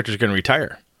think this character's going to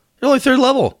retire. They're only 3rd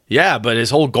level. Yeah, but his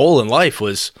whole goal in life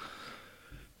was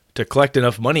to collect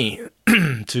enough money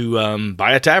to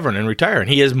buy a tavern and retire. And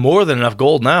he has more than enough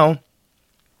gold now.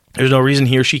 There's no reason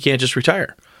he or she can't just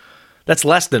retire. That's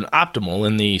less than optimal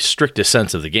in the strictest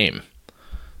sense of the game.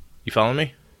 You follow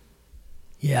me?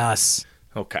 Yes.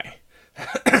 Okay.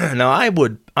 Now, I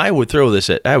would throw this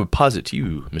I would posit to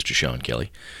you, Mr. Sean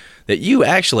Kelly, that you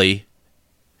actually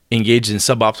engaged in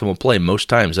suboptimal play most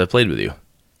times I've played with you.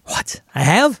 What? I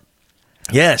have?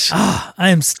 Yes. I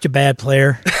am such a bad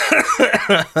player.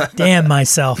 Damn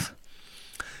myself.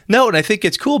 No, and I think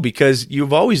it's cool because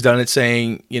you've always done it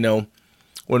saying, you know,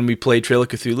 when we played Trail of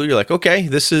Cthulhu, you're like, okay,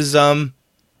 this is,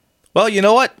 well, you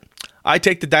know what? I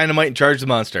take the dynamite and charge the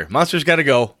monster. Monster's got to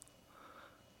go.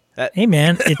 Hey,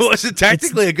 man. It wasn't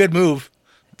tactically a good move.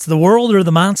 It's the world or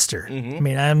the monster.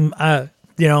 Mm-hmm. I mean,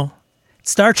 you know,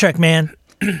 Star Trek, man.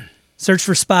 Search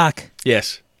for Spock.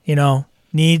 Yes. You know,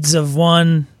 needs of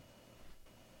one.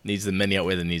 Needs the many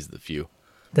outweigh the needs of the few.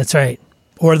 That's right.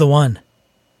 Or the one.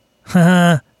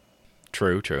 True.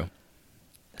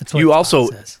 That's what You Todd also-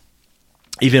 says.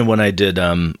 Even when I did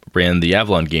ran the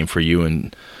Avalon game for you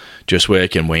and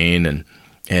Joswick and Wayne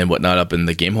and whatnot up in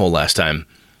the game hole last time,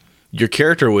 your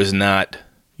character was not,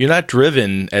 you're not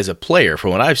driven as a player, from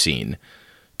what I've seen,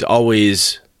 to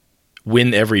always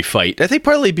win every fight. I think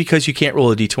partly because you can't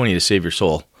roll a d20 to save your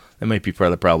soul. That might be part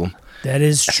of the problem. That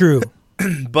is true.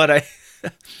 But I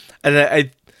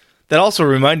that also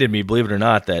reminded me, believe it or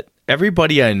not, that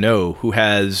everybody I know who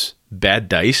has bad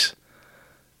dice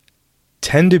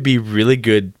tend to be really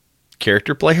good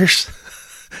character players.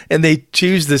 And they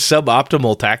choose the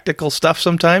suboptimal tactical stuff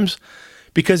sometimes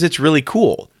because it's really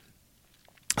cool.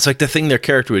 It's like the thing their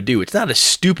character would do. It's not a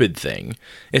stupid thing.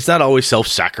 It's not always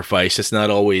self-sacrifice. It's not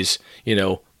always, you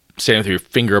know, standing with your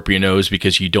finger up your nose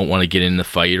because you don't want to get in the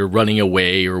fight or running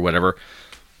away or whatever.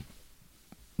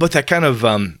 But that kind of,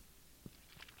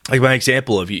 like my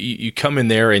example of you come in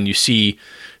there and you see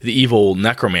the evil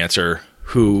necromancer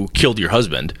who killed your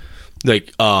husband.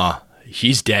 Like,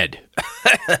 he's dead.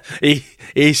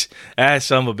 He's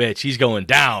son of a bitch. He's going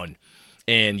down.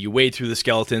 And you wade through the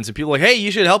skeletons, and people are like, hey,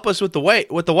 you should help us with the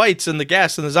whites and the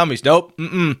gas and the zombies. Nope.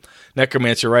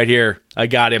 Necromancer right here. I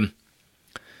got him.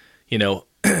 You know,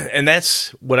 and that's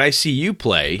what I see you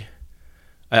play.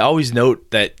 I always note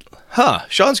that,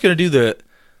 Sean's going to do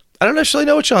I don't necessarily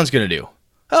know what Sean's going to do.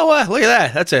 Oh, look at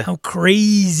that. That's How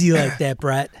crazy like that,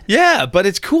 Brett. Yeah, but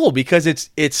it's cool because it's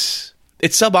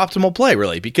suboptimal play,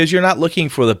 really, because you're not looking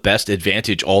for the best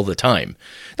advantage all the time.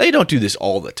 Now, you don't do this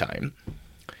all the time.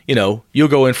 You know, you'll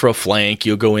go in for a flank.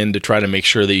 You'll go in to try to make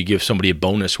sure that you give somebody a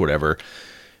bonus, whatever.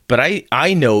 But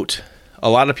I note a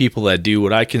lot of people that do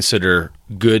what I consider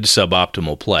good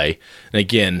suboptimal play. And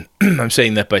again, I'm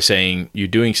saying that by saying you're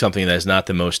doing something that is not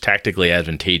the most tactically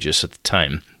advantageous at the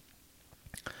time,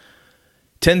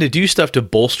 tend to do stuff to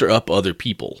bolster up other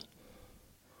people.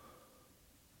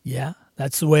 Yeah,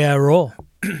 that's the way I roll.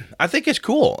 I think it's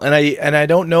cool. And I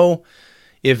don't know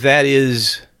if that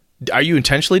is... Are you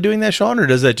intentionally doing that, Sean, or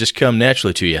does that just come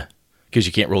naturally to you because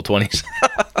you can't roll 20s?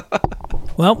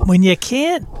 Well, when you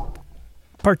can't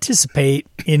participate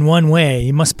in one way,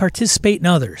 you must participate in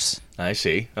others. I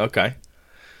see. Okay.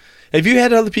 Have you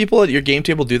had other people at your game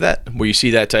table do that, where you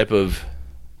see that type of...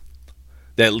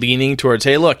 that leaning towards,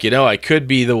 hey, look, you know, I could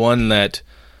be the one that,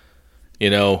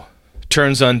 you know,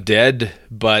 turns undead,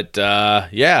 but,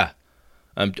 yeah,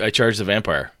 I charge the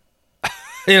vampire.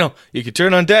 You know, you could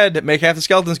turn undead, make half the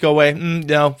skeletons go away.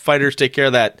 No, fighters take care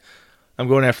of that. I'm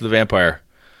going after the vampire.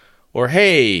 Or,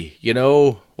 hey, you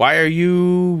know, why are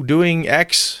you doing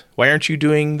X? Why aren't you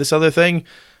doing this other thing?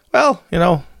 Well, you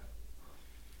know,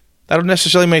 I don't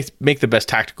necessarily make the best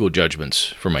tactical judgments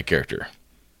for my character.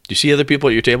 Do you see other people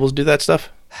at your tables do that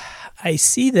stuff? I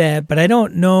see that, but I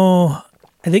don't know.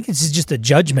 I think it's just a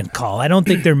judgment call. I don't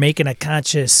think they're making a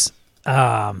conscious...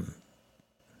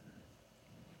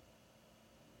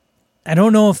 I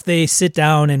don't know if they sit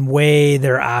down and weigh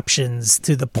their options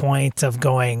to the point of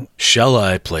going, shall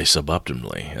I play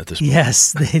suboptimally at this point?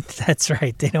 Yes, that's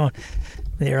right. They don't.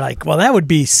 They're like, well, that would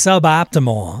be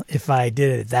suboptimal if I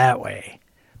did it that way.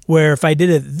 Where if I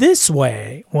did it this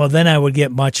way, well, then I would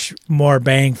get much more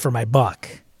bang for my buck.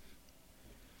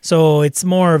 So it's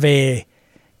more of a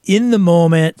in the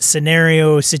moment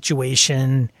scenario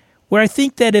situation where I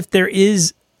think that if there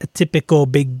is a typical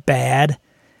big bad,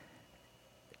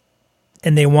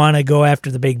 and they want to go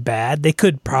after the big bad, they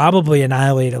could probably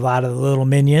annihilate a lot of the little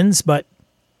minions, but,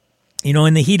 you know,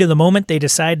 in the heat of the moment, they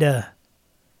decide to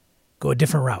go a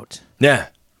different route. Yeah.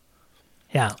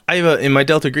 Yeah. I have in my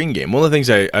Delta Green game, one of the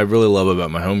things I really love about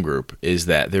my home group is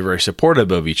that they're very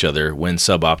supportive of each other when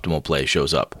suboptimal play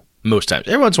shows up. Most times.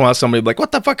 Every once in a while, somebody will be like,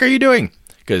 what the fuck are you doing?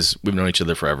 because we've known each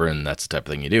other forever, and that's the type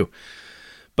of thing you do.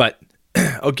 But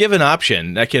I'll give an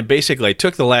option. I can basically, I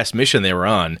took the last mission they were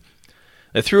on,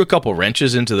 I threw a couple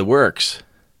wrenches into the works,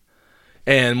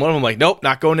 and one of them like, nope,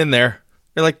 not going in there.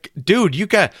 They're like, dude,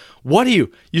 what are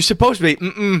you? You're supposed to be,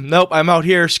 nope, I'm out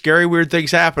here, scary, weird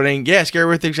things happening. Yeah, scary,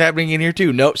 weird things happening in here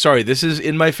too. Nope, sorry, this is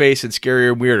in my face and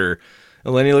scarier and weirder.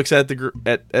 And Lenny looks at him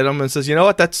and says, you know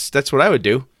what, that's what I would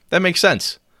do. That makes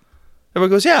sense.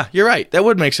 Everyone goes, yeah, you're right, that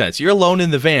would make sense. You're alone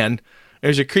in the van.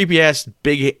 There's a creepy-ass,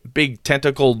 big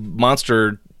tentacled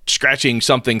monster scratching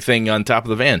something thing on top of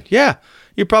the van. Yeah,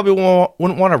 you probably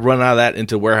wouldn't want to run out of that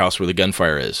into the warehouse where the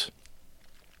gunfire is.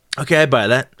 Okay, I buy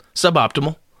that.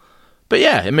 Suboptimal. But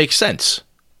yeah, it makes sense.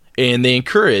 And they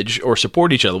encourage or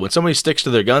support each other. When somebody sticks to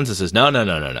their guns and says,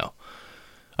 no.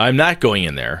 I'm not going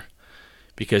in there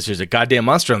because there's a goddamn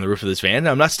monster on the roof of this van and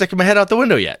I'm not sticking my head out the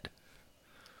window yet.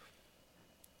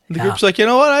 The group's like, you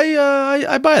know what?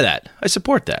 I buy that. I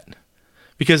support that.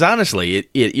 Because honestly,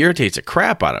 it irritates the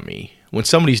crap out of me when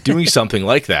somebody's doing something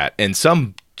like that and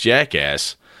some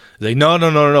jackass is like,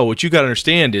 no. What you got to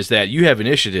understand is that you have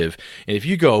initiative, and if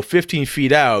you go 15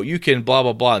 feet out, you can blah,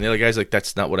 blah, blah. And the other guy's like,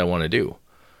 that's not what I want to do.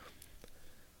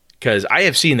 Because I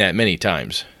have seen that many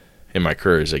times in my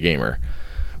career as a gamer,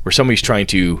 where somebody's trying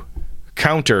to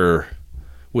counter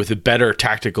with a better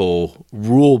tactical,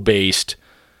 rule-based,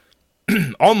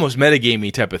 almost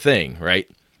metagamey type of thing, right?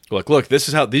 Like, look,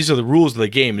 these are the rules of the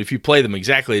game. If you play them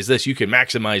exactly as this, you can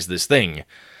maximize this thing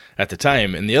at the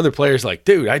time. And the other player's like,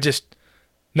 dude, I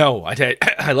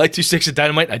light 2 sticks of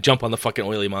dynamite, I jump on the fucking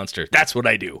oily monster. That's what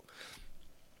I do.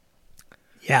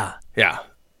 Yeah. Yeah.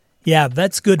 Yeah,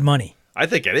 that's good money. I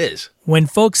think it is. When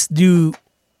folks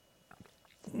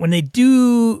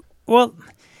well,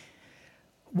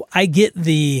 I get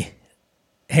the,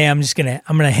 hey, I'm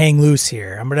gonna hang loose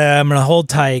here. I'm gonna hold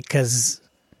tight because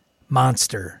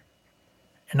monster.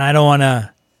 And I don't want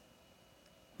to,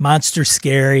 monster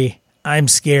scary. I'm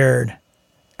scared.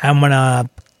 I'm going to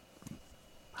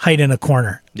hide in a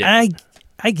corner. Yeah.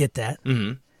 I get that.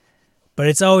 Mm-hmm. But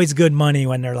it's always good money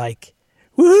when they're like,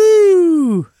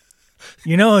 woohoo,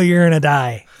 you know you're going to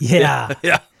die. Yeah.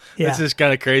 Yeah. This is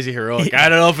kind of crazy heroic. I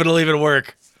don't know if it'll even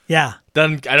work. Yeah.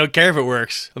 I don't care if it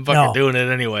works. I'm fucking doing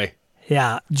it anyway.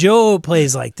 Yeah. Joe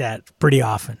plays like that pretty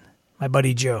often. My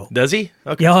buddy Joe. Does he?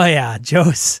 Okay. Oh yeah.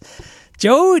 Joe does.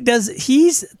 Joe is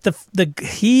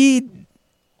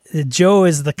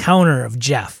the counter of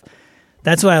Jeff.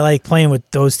 That's why I like playing with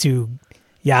those two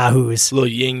yahoos. A little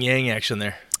yin yang action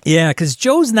there. Yeah, because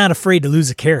Joe's not afraid to lose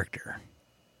a character,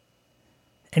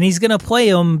 and he's gonna play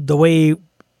him the way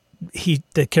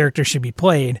the character should be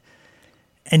played.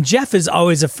 And Jeff is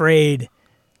always afraid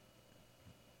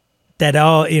that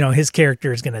his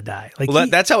character is gonna die.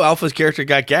 Like, that's how Alpha's character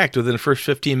got gacked within the first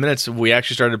 15 minutes we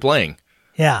actually started playing.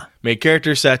 Yeah. Main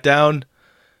character sat down,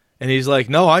 and he's like,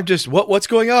 no, I'm just, what's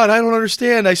going on? I don't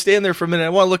understand. I stand there for a minute. I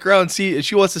want to look around and see.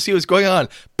 She wants to see what's going on.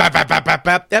 Bap, bap, bap, bap,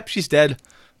 bap. Yep, she's dead.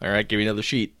 All right, give me another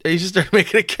sheet. And he just started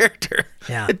making a character.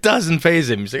 Yeah. It doesn't faze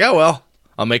him. He's like, oh, well,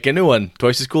 I'll make a new one.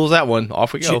 Twice as cool as that one.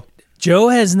 Off we go. Joe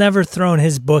has never thrown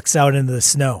his books out into the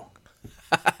snow.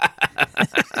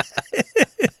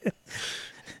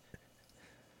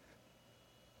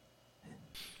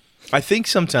 I think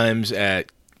sometimes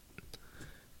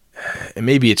and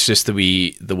maybe it's just the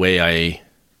way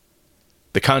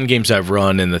the con games I've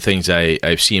run and the things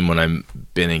I've seen when I've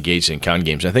been engaged in con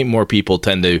games. I think more people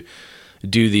tend to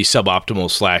do the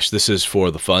suboptimal / this is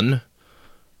for the fun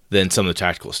than some of the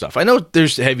tactical stuff. I know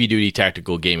there's heavy duty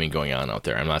tactical gaming going on out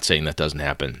there. I'm not saying that doesn't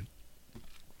happen.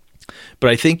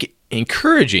 But I think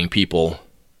encouraging people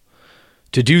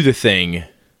to do the thing,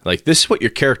 like this is what your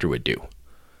character would do,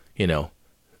 you know.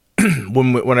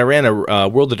 When I ran a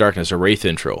World of Darkness, a Wraith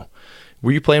intro,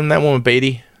 were you playing that one with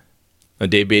Beatty?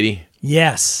 Dave Beatty?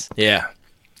 Yes. Yeah.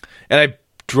 And I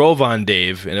drove on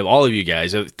Dave, and of all of you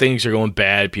guys, things are going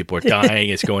bad, people are dying,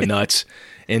 it's going nuts.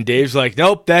 And Dave's like,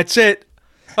 nope, that's it.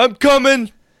 I'm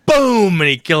coming. Boom! And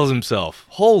he kills himself.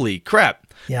 Holy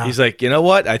crap. Yeah. He's like, you know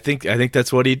what? I think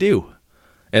that's what he'd do.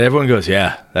 And everyone goes,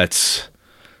 yeah, that's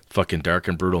fucking dark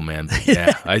and brutal, man. But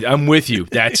yeah, I'm with you.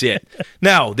 That's it.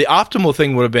 Now, the optimal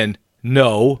thing would have been,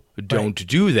 no, don't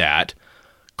do that.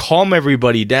 Calm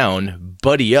everybody down,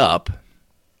 buddy up,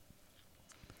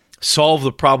 solve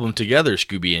the problem together,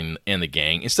 Scooby and the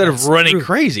gang, instead of running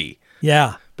crazy.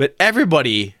 Yeah. But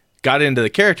everybody got into the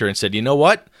character and said, you know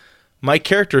what? My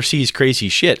character sees crazy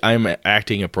shit. I'm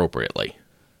acting appropriately.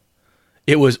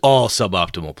 It was all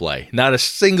suboptimal play. Not a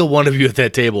single one of you at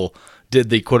that table did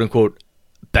the quote-unquote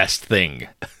best thing.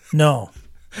 No.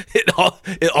 It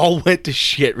all went to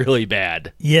shit really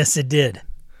bad. Yes, it did.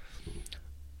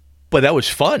 But that was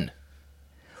fun.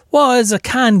 Well, it's a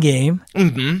con game.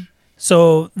 Mm-hmm.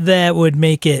 So that would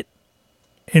make it,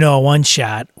 a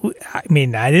one-shot. I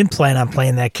mean, I didn't plan on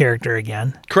playing that character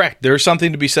again. Correct. There's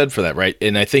something to be said for that, right?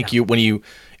 And I think and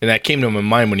that came to my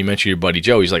mind when you mentioned your buddy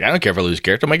Joe. He's like, I don't care if I lose a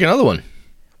character, I'll make another one.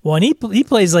 Well, and he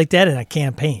plays like that in a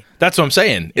campaign. That's what I'm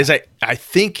saying. Is I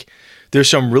think there's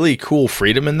some really cool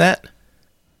freedom in that.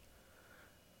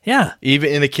 Yeah.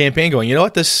 Even in the campaign, going, you know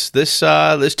what, this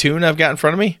tune I've got in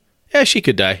front of me, yeah, she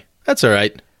could die. That's all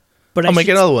right. But I'll make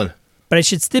another one. But I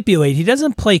should stipulate, he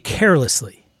doesn't play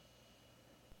carelessly.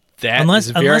 I was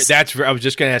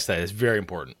just going to ask that. It's very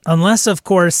important. Unless, of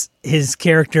course, his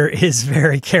character is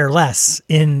very careless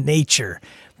in nature.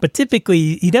 But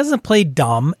typically, he doesn't play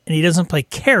dumb and he doesn't play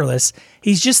careless.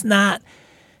 He's just not,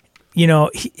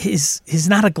 he's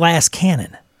not a glass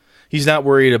cannon. He's not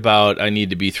worried about I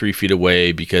need to be 3 feet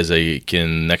away because I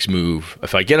can next move.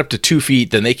 If I get up to 2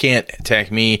 feet, then they can't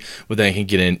attack me. But then I can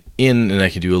get in and I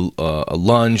can do a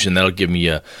lunge, and that'll give me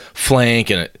a flank.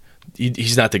 And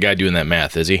he's not the guy doing that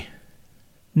math, is he?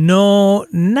 No,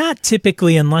 not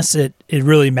typically, unless it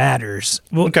really matters.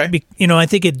 Well, okay. I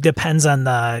think it depends on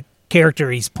the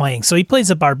character he's playing. So he plays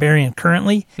a barbarian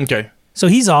currently. Okay. So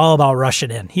he's all about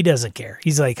rushing in. He doesn't care.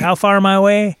 He's like, how far am I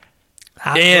away?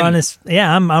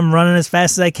 I'm running as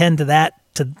fast as I can to that,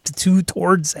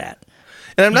 towards that.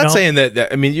 And I'm not saying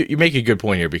that, I mean, you make a good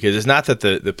point here, because it's not that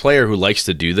the player who likes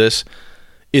to do this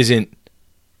isn't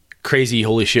crazy,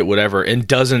 holy shit, whatever, and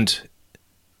doesn't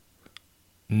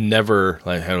never,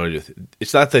 like, how do I do it?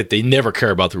 It's not that they never care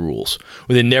about the rules,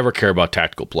 or they never care about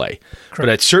tactical play. Correct. But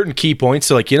at certain key points,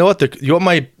 they're like, you know what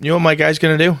my guy's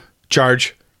going to do?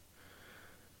 Charge.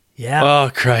 Yeah.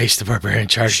 Oh, Christ, the barbarian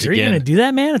charged sure again. You're going to do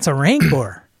that, man? It's a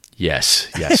Rancor. Yes,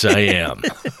 I am.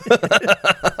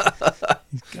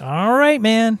 All right,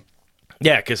 man.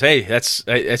 Yeah, because, hey, that's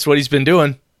what he's been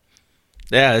doing.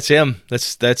 Yeah, that's him.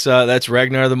 That's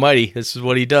Ragnar the Mighty. This is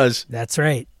what he does. That's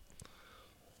right.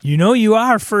 You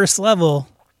are first level.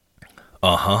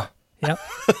 Uh-huh. Yep.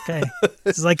 Okay.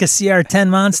 It's like a CR10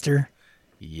 monster.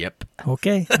 Yep.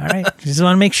 Okay. All right. Just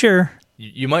want to make sure.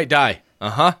 You might die.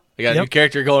 Uh-huh. I got a new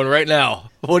character going right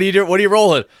now. What are you doing? What are you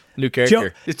rolling? New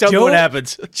character. Just tell me what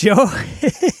happens. Joe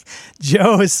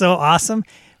is so awesome.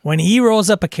 When he rolls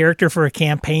up a character for a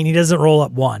campaign, he doesn't roll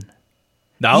up one.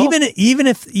 No. Even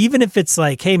if it's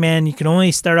like, hey man, you can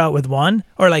only start out with one,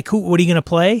 or like, what are you gonna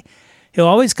play? He'll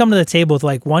always come to the table with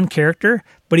like one character,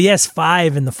 but he has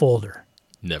 5 in the folder.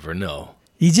 Never know.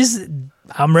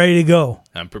 I'm ready to go.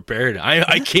 I'm prepared.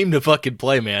 I came to fucking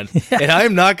play, man. Yeah. And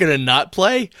I'm not going to not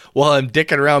play while I'm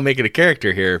dicking around making a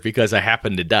character here because I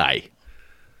happen to die.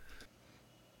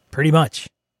 Pretty much.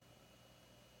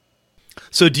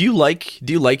 So do you like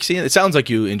seeing it? It sounds like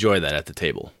you enjoy that at the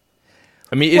table.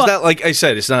 I mean, it's not like I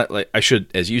said, it's not like I should,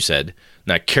 as you said,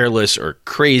 not careless or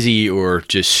crazy or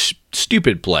just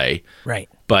stupid play. Right.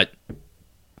 But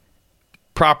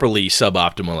properly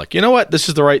suboptimal. Like, you know what? This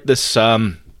is the right,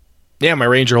 my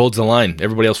ranger holds the line.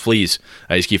 Everybody else flees.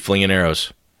 I just keep flinging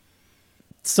arrows.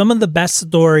 Some of the best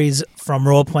stories from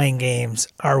role-playing games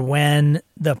are when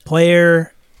the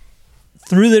player,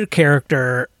 through their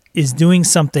character, is doing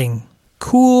something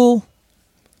cool,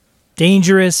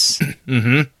 dangerous.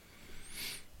 Mm-hmm.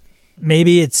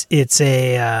 Maybe it's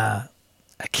a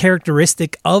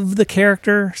characteristic of the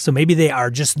character. So maybe they are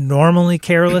just normally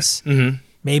careless. Mm-hmm.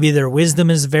 Maybe their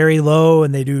wisdom is very low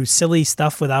and they do silly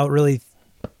stuff without really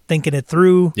thinking it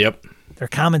through. Yep. Their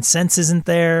common sense isn't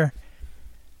there.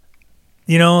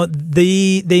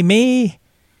 They may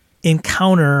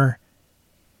encounter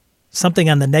something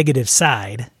on the negative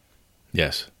side.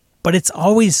 Yes. But it's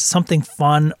always something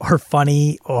fun or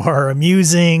funny or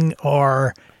amusing,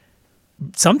 or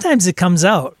sometimes it comes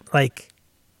out like,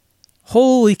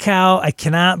 holy cow, I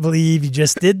cannot believe you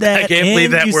just did that. I can't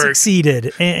believe that you worked.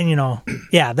 Succeeded. And,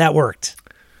 yeah, that worked.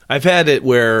 I've had it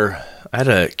where I had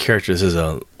a character, this is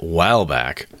a while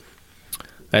back,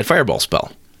 I had Fireball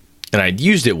spell. And I'd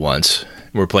used it once.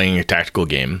 We're playing a tactical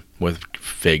game with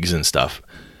figs and stuff.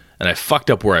 And I fucked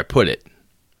up where I put it.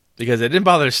 Because I didn't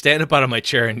bother to stand up out of my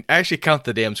chair and actually count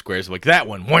the damn squares. Like, that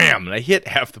one, wham! And I hit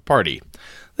half the party.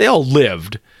 They all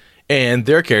lived, and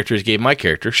their characters gave my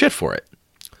character shit for it.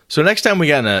 So next time we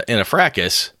got in a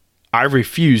fracas, I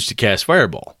refused to cast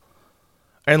Fireball.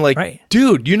 And like, right.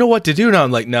 Dude, you know what to do now?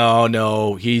 I'm like, no,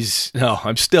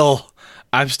 I'm still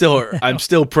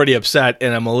pretty upset,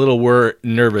 and I'm a little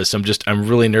nervous. I'm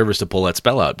really nervous to pull that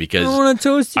spell out because I don't want to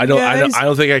toast you I guys.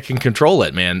 don't think I can control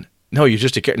it, man. No, you're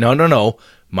just no.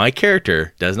 My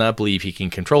character does not believe he can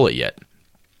control it yet.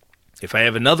 If I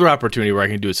have another opportunity where I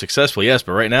can do it successfully, yes,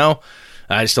 but right now,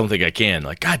 I just don't think I can.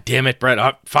 Like, God damn it, Brett.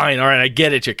 Fine, all right, I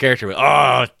get it, your character. But,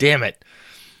 oh, damn it.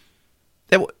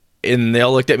 And they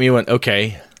all looked at me and went,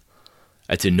 okay,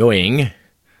 that's annoying.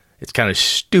 It's kind of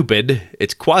stupid.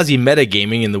 It's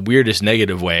quasi-metagaming in the weirdest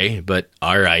negative way, but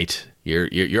all right.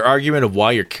 Your argument of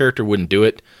why your character wouldn't do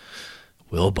it,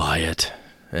 we'll buy it.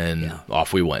 And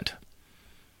off we went.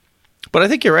 But I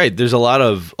think you're right. There's a lot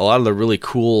of the really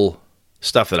cool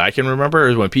stuff that I can remember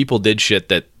is when people did shit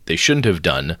that they shouldn't have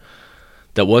done,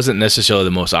 that wasn't necessarily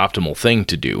the most optimal thing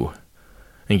to do,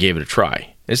 and gave it a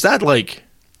try. It's not like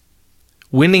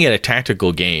winning at a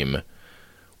tactical game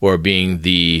or being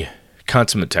the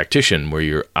consummate tactician where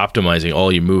you're optimizing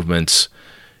all your movements,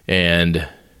 and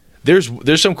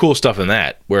there's some cool stuff in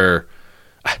that where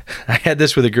I had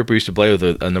this with a group we used to play with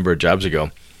a number of jobs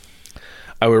ago.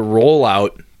 I would roll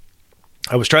out.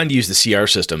 I was trying to use the CR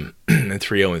system in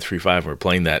 3.0 and 3.5 when we were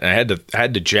playing that, and I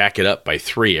had to jack it up by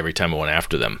 3 every time I went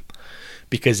after them.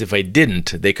 Because if I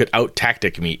didn't, they could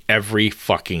out-tactic me every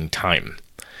fucking time.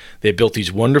 They built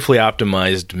these wonderfully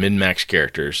optimized min-max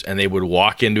characters, and they would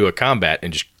walk into a combat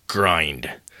and just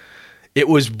grind. It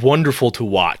was wonderful to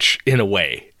watch, in a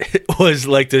way. It was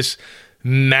like this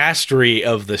mastery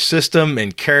of the system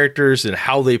and characters and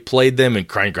how they played them and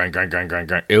grind.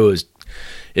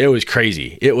 It was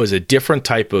crazy. It was a different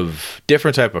type of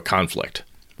conflict,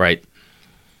 right?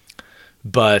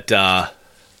 But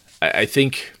I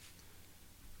think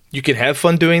you can have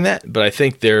fun doing that, but I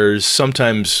think there's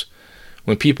sometimes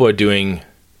when people are doing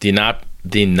the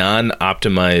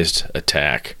non-optimized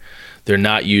attack, they're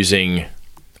not using.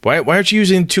 Why aren't you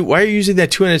using two? Why are you using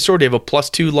that two-handed sword? You have a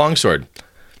 +2 longsword.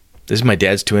 This is my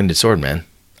dad's two-handed sword, man.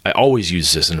 I always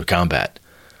use this in combat.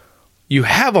 You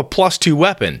have a +2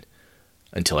 weapon.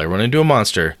 Until I run into a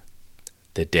monster,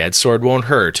 that dad's sword won't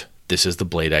hurt. This is the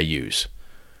blade I use.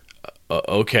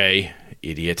 Okay,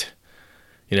 idiot.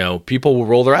 You know, people will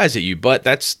roll their eyes at you, but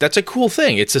that's a cool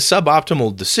thing. It's a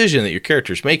suboptimal decision that your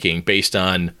character's making based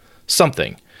on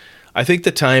something. I think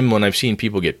the time when I've seen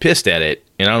people get pissed at it,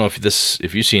 and I don't know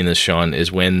if you've seen this, Sean,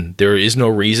 is when there is no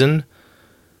reason,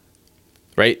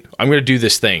 right? I'm going to do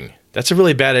this thing. That's a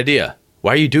really bad idea.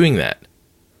 Why are you doing that?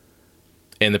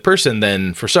 And the person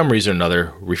then, for some reason or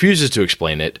another, refuses to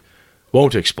explain it,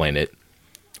 won't explain it,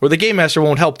 or the game master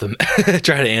won't help them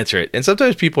try to answer it. And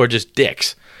sometimes people are just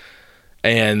dicks.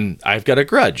 And I've got a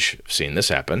grudge of seeing this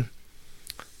happen.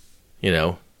 You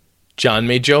know, John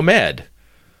made Joe mad.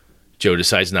 Joe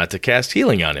decides not to cast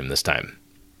healing on him this time.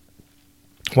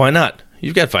 Why not?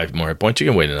 You've got 5 more hit points. You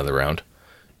can wait another round.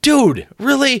 Dude,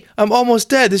 really? I'm almost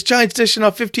dead. This giant's dishing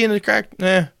off 15 in a crack.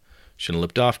 Shouldn't have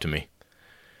lipped off to me.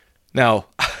 Now,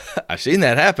 I've seen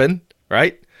that happen,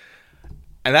 right?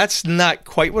 And that's not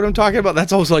quite what I'm talking about.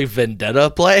 That's almost like Vendetta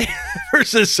play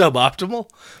versus suboptimal.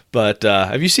 But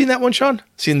have you seen that one, Sean?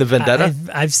 Seen the Vendetta?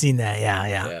 I've seen that,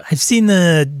 yeah. I've seen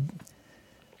the...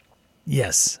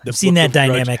 Yes, I've seen that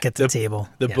dynamic at the table.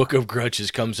 The Book of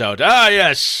Grudges comes out. Ah,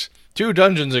 yes! 2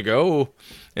 dungeons ago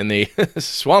in the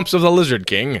swamps of the Lizard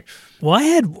King. Well,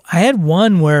 I had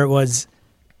one where it was...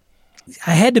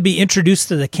 I had to be introduced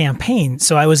to the campaign,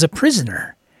 so I was a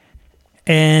prisoner.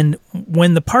 And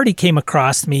when the party came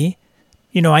across me,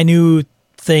 you know, I knew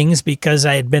things because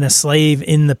I had been a slave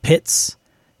in the pits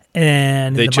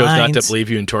and they the chose mines. not to believe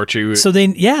you and torture you. So they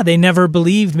never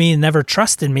believed me and never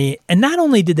trusted me. And not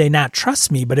only did they not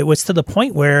trust me, but it was to the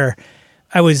point where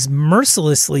I was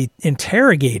mercilessly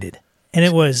interrogated. And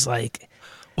it was like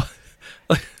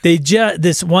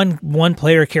this one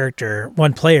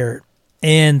player,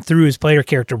 and through his player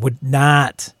character would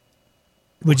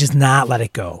just not let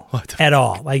it go at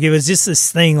all. Like, it was just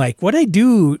this thing like, what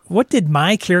did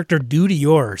my character do to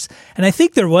yours? And I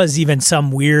think there was even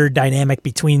some weird dynamic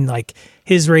between like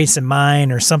his race and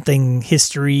mine or something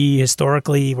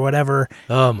historically, whatever.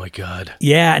 Oh my God.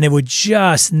 Yeah. And it would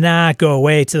just not go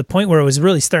away to the point where it was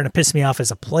really starting to piss me off as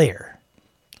a player.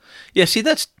 Yeah. See,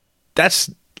 that's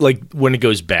like when it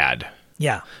goes bad.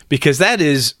 Yeah. Because that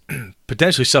is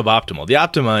potentially suboptimal. The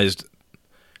optimized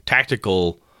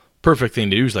tactical perfect thing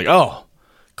to do is like, oh,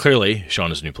 clearly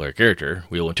Sean is a new player character.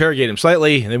 We will interrogate him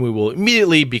slightly, and then we will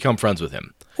immediately become friends with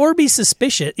him. Or be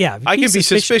suspicious. Yeah. I can be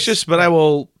suspicious, but I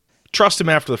will trust him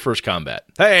after the first combat.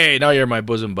 Hey, now you're my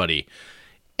bosom buddy.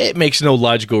 It makes no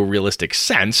logical, realistic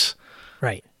sense.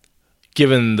 Right.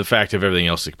 Given the fact of everything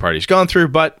else the party's gone through,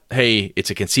 but hey, it's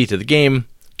a conceit of the game.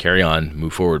 Carry on.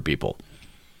 Move forward, people.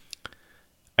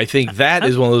 I think that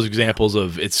is one of those examples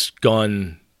of it's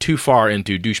gone too far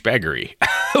into douchebaggery,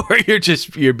 where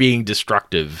you're being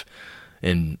destructive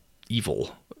and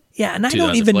evil. Yeah, and I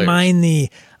don't even mind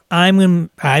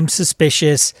I'm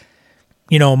suspicious,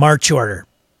 march order.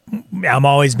 I'm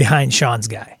always behind Sean's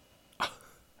guy.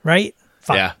 Right?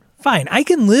 Fine. Yeah. fine. I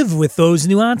can live with those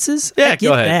nuances. Yeah, I get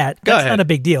go ahead. that. Go That's ahead. not a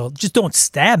big deal. Just don't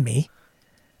stab me.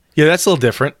 Yeah, that's a little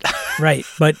different. Right.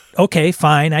 But okay,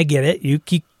 fine. I get it. You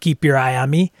keep your eye on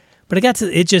me. But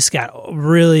it just got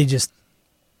really just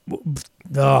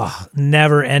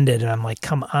never ended. And I'm like,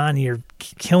 come on, you're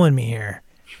killing me here.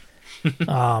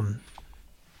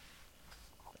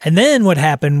 And then what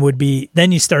happened would be,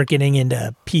 then you start getting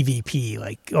into PvP,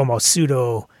 like almost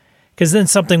pseudo, because then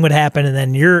something would happen and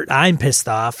then I'm pissed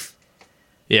off.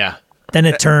 Yeah. Then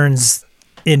it turns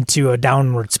into a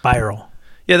downward spiral.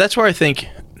 Yeah, that's where I think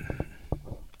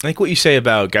what you say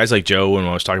about guys like Joe, when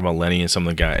I was talking about Lenny and some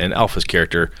of the guy and Alpha's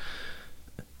character,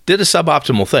 did a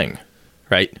suboptimal thing,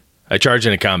 right? I charge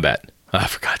into combat.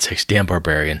 For God's sakes, damn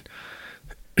barbarian.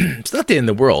 It's not the end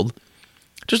of the world.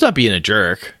 Just not being a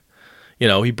jerk.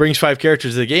 He brings 5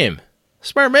 characters to the game.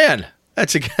 Smart man.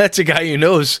 That's a guy who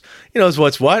knows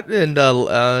what's what, and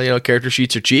character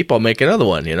sheets are cheap. I'll make another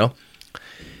one. And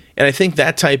I think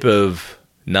that type of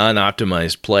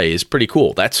non-optimized play is pretty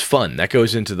cool. That's fun. That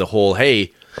goes into the whole,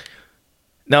 hey.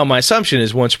 Now my assumption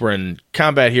is once we're in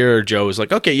combat here, Joe is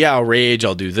like, okay, yeah, I'll rage,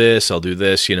 I'll do this,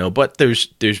 but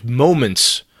there's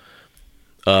moments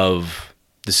of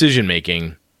decision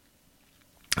making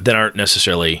that aren't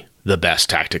necessarily the best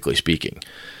tactically speaking.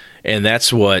 And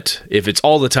that's what, if it's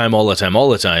all the time,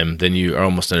 then you are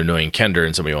almost an annoying Kender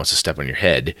and somebody wants to step on your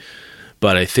head.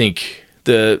 But I think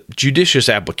the judicious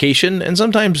application, and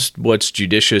sometimes what's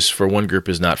judicious for one group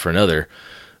is not for another,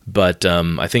 but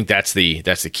I think that's the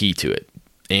key to it.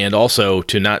 And also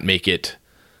to not make it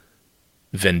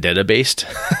vendetta based,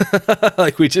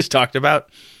 like we just talked about,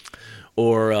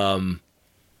 or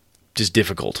just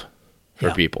difficult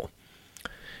for people.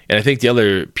 And I think the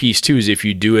other piece too is if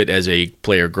you do it as a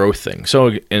player growth thing. So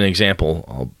an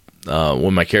example,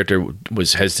 when my character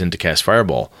was hesitant to cast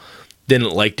Fireball,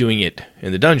 didn't like doing it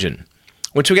in the dungeon.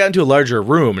 Once we got into a larger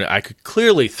room, I could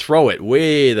clearly throw it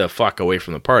way the fuck away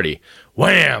from the party.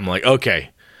 Wham! Like,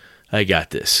 okay, I got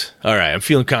this. All right, I'm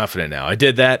feeling confident now. I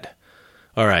did that.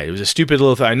 All right, it was a stupid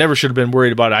little thing. I never should have been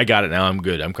worried about it. I got it now. I'm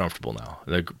good. I'm comfortable now.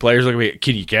 The players look at me,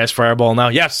 can you cast Fireball now?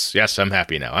 Yes, I'm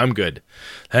happy now. I'm good.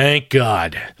 Thank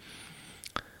God.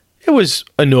 It was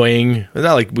annoying. It's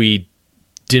not like we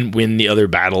didn't win the other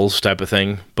battles type of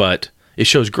thing, but it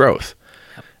shows growth.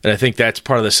 And I think that's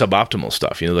part of the suboptimal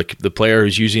stuff. Like the player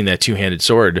who's using that two-handed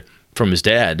sword from his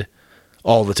dad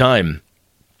all the time,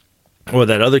 or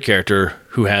that other character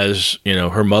who has,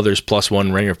 her mother's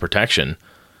 +1 ring of protection.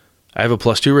 I have a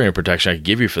 +2 ring of protection I could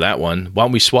give you for that one. Why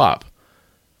don't we swap?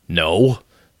 No.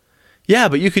 Yeah,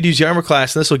 but you could use the armor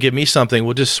class and this will give me something.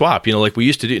 We'll just swap, like we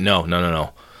used to do.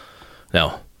 No.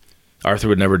 Arthur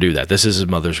would never do that. This is his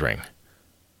mother's ring.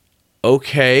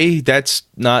 Okay, that's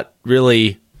not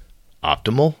really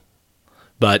optimal,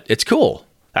 but it's cool.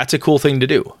 That's a cool thing to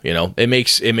do. It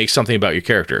makes something about your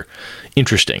character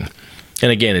interesting.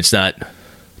 And again, it's not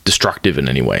destructive in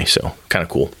any way, so kind of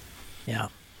cool. Yeah.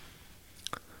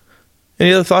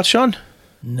 Any other thoughts, Sean?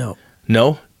 No.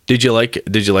 No? Did you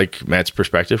like Matt's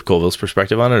perspective, Colville's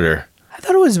perspective on it, or? I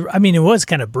thought it was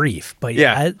kind of brief, but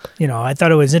yeah. I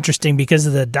thought it was interesting because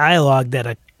of the dialogue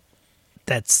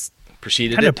that's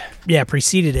preceded it.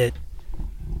 Preceded it.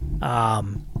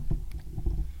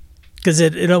 Because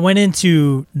it went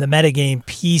into the metagame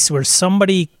piece where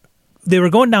they were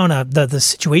going down the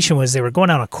situation was they were going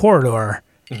down a corridor,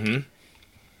 and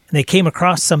they came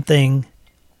across something,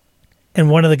 and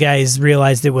one of the guys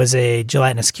realized it was a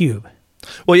gelatinous cube.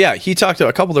 Well, yeah, he talked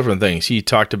about a couple different things. He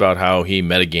talked about how he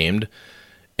metagamed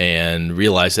and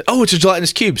realized that, it's a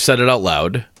gelatinous cube, said it out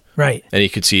loud. Right. And he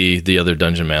could see the other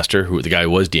dungeon master, the guy who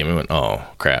was DMing, went, oh,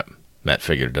 crap, Matt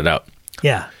figured it out.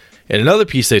 Yeah. And another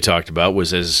piece they talked about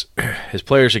was as his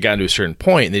players had gotten to a certain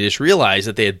point, and they just realized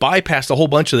that they had bypassed a whole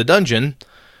bunch of the dungeon,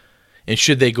 and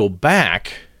should they go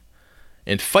back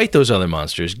and fight those other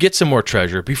monsters, get some more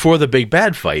treasure before the big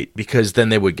bad fight, because then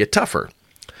they would get tougher.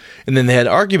 And then they had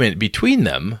argument between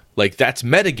them, like that's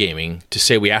metagaming to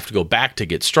say we have to go back to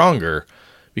get stronger,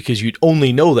 because you'd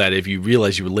only know that if you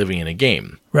realize you were living in a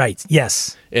game. Right,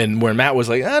 yes. And where Matt was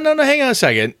like, no, hang on a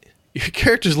second. Your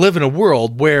characters live in a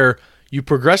world where you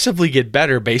progressively get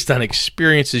better based on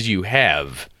experiences you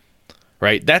have,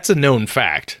 right? That's a known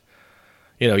fact.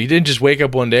 You didn't just wake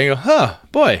up one day and go,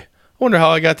 boy, I wonder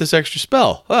how I got this extra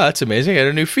spell. Oh, that's amazing. I got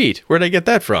a new feat. Where'd I get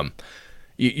that from?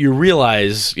 You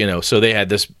realize, so they had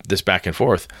this back and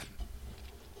forth.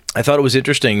 I thought it was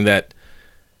interesting that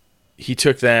he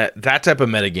took that type of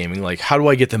metagaming, like how do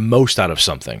I get the most out of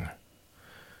something?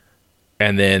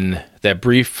 And then that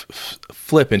brief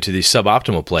flip into the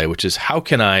suboptimal play, which is how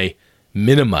can I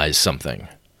minimize something?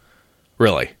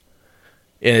 Really?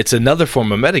 And it's another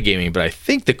form of metagaming, but I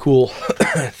think the cool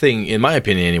thing, in my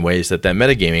opinion anyway, is that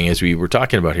metagaming, as we were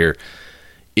talking about here,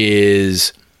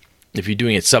 is if you're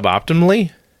doing it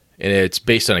suboptimally, and it's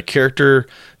based on a character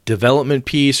development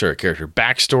piece or a character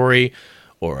backstory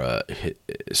or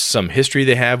some history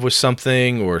they have with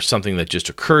something or something that just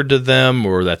occurred to them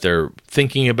or that they're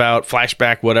thinking about,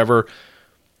 flashback, whatever,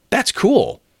 that's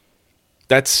cool.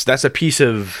 That's a piece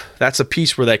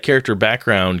where that character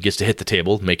background gets to hit the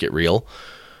table, make it real.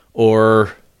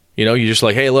 Or, you're just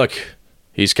like, hey, look,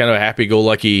 he's kind of a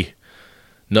happy-go-lucky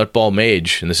nutball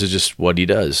mage, and this is just what he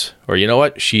does. Or you know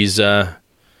what? She's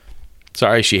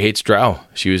sorry, she hates Drow.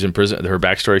 She was in prison. Her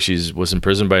backstory: she was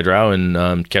imprisoned by Drow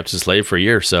and kept as a slave for a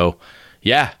year. So,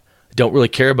 yeah, don't really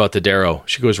care about the Darrow.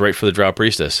 She goes right for the Drow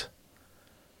priestess.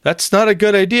 That's not a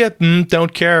good idea.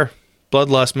 Don't care.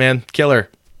 Bloodlust, man, kill her.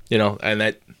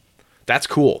 And that's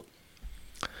cool.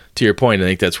 To your point, I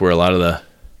think that's where a lot of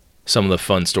some of the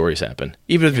fun stories happen.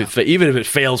 Even if it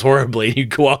fails horribly, and you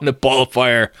go out in a ball of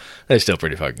fire. That's still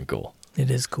pretty fucking cool.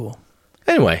 It is cool.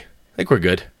 Anyway, I think we're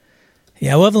good.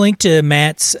 Yeah, we'll have a link to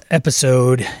Matt's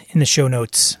episode in the show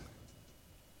notes.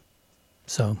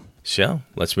 So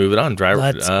let's move it on. Die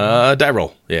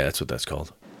roll. Yeah, that's what that's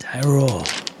called. Die roll.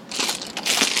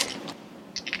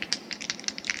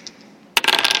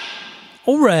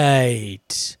 All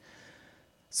right.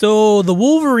 So the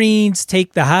Wolverines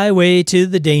take the highway to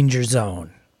the danger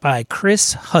zone by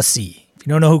Chris Hussey. If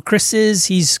you don't know who Chris is,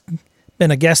 he's been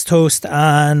a guest host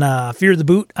on Fear the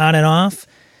Boot on and off.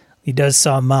 He does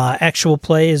some actual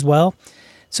play as well.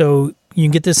 So you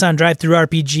can get this on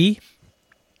DriveThruRPG.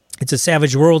 It's a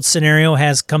Savage Worlds scenario,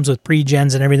 comes with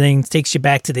pre-gens and everything. It takes you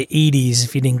back to the 80s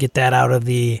if you didn't get that out of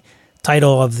the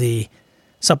title of the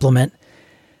supplement.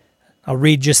 I'll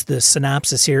read just the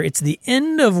synopsis here. It's the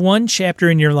end of one chapter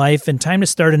in your life and time to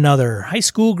start another. High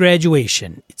school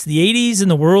graduation. It's the 80s and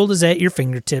the world is at your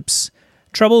fingertips.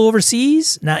 Trouble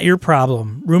overseas? Not your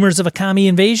problem. Rumors of a commie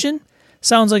invasion?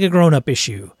 Sounds like a grown-up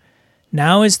issue.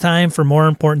 Now is time for more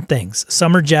important things.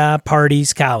 Summer job,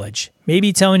 parties, college.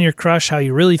 Maybe telling your crush how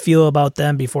you really feel about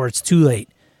them before it's too late.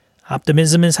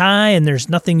 Optimism is high and there's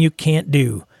nothing you can't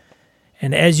do.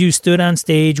 And as you stood on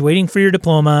stage waiting for your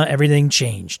diploma, everything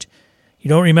changed. You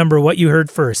don't remember what you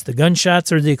heard first, the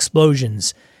gunshots or the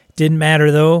explosions. Didn't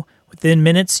matter, though. Within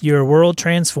minutes, your world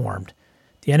transformed.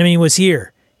 The enemy was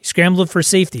here. You scrambled for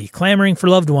safety, clamoring for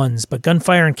loved ones, but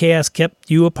gunfire and chaos kept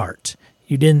you apart.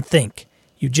 You didn't think.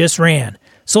 You just ran.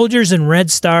 Soldiers in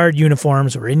red-starred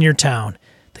uniforms were in your town.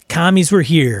 The commies were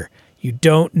here. You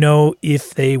don't know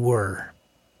if they were.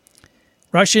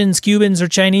 Russians, Cubans, or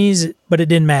Chinese, but it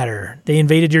didn't matter. They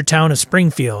invaded your town of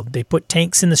Springfield. They put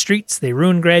tanks in the streets. They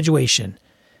ruined graduation.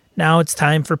 Now it's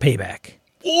time for payback.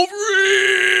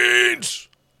 Wolverines!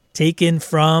 Taken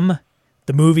from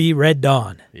the movie Red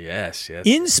Dawn. Yes.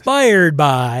 Inspired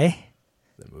by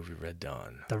the movie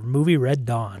Red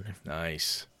Dawn.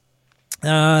 Nice.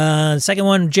 The second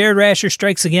one, Jared Rasher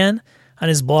strikes again on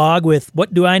his blog with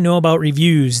What Do I Know About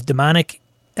Reviews? Demonic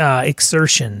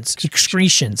excretions.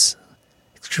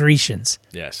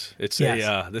 Yes.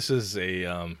 This is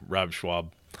a Rob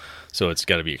Schwab, so it's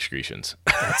got to be excretions.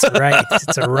 That's right.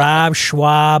 It's a Rob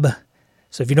Schwab.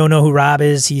 So if you don't know who Rob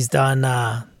is, he's done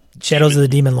Shadows of the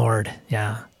Demon Lord.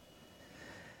 Yeah.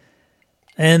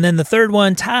 And then the third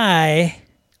one, Ty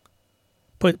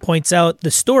points out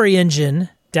the Story Engine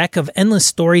deck of endless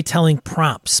storytelling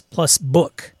prompts plus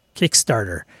book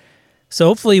Kickstarter. So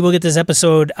hopefully we'll get this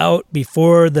episode out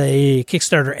before the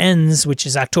Kickstarter ends, which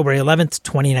is October 11th,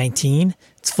 2019.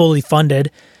 It's fully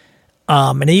funded.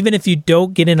 And even if you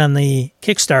don't get in on the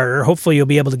Kickstarter, hopefully you'll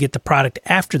be able to get the product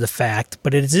after the fact.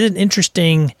 But it is an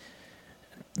interesting,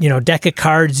 deck of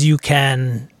cards you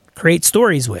can create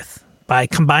stories with by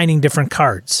combining different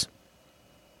cards.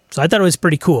 So I thought it was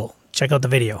pretty cool. Check out the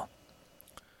video.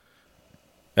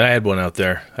 And I had one out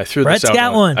there. Brett's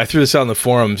got one. I threw this out in the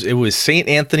forums. It was St.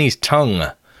 Anthony's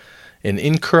Tongue. An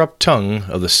incorrupt tongue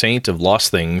of the saint of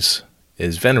lost things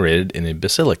is venerated in a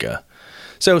basilica.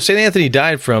 So St. Anthony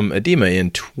died from edema in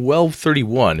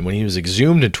 1231. When he was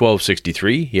exhumed in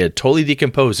 1263, he had totally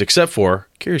decomposed except for,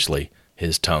 curiously,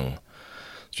 his tongue.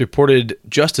 It's reported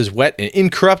just as wet and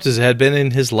incorrupt as it had been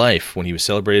in his life when he was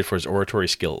celebrated for his oratory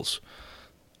skills.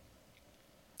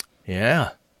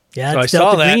 Yeah. Yeah, so it's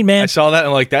Delta Green, man. I saw that and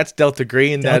I'm like, that's Delta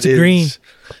Green. Green.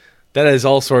 That is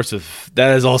all sorts of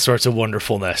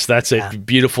wonderfulness. That's a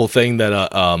beautiful thing that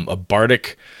a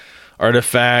bardic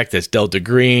artifact that's Delta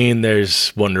Green.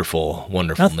 There's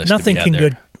wonderfulness.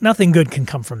 Nothing good can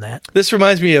come from that. This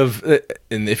reminds me of,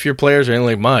 and if your players are anything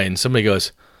like mine, somebody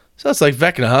goes, "So it's like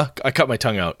Vecna, huh? I cut my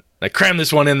tongue out. I crammed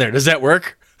this one in there. Does that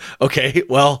work?" Okay,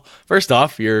 well, first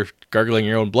off, you're gargling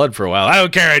your own blood for a while. I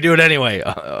don't care. I do it anyway.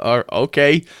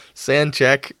 Okay, sand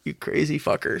check, you crazy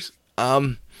fuckers.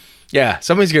 Yeah,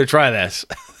 somebody's going to try this.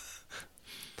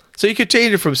 So you could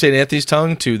change it from St. Anthony's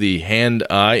tongue to the hand,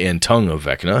 eye, and tongue of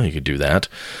Vecna. You could do that.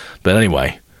 But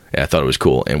anyway, yeah, I thought it was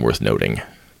cool and worth noting.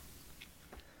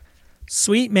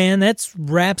 Sweet, man. That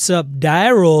wraps up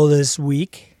Die Roll this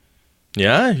week.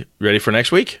 Yeah, ready for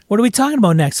next week? What are we talking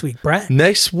about next week, Brett?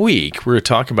 Next week, we're going to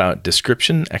talk about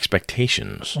description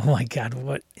expectations. Oh, my God.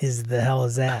 What is the hell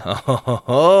is that?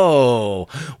 Oh,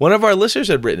 one of our listeners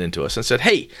had written into us and said,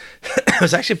 hey,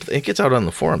 it gets out on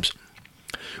the forums.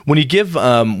 When you give,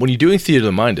 when you're doing theater of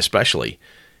the mind, especially,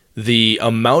 the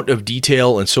amount of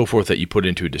detail and so forth that you put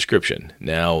into a description.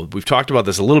 Now, we've talked about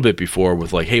this a little bit before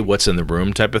with like, hey, what's in the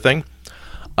room type of thing.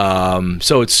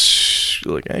 So it's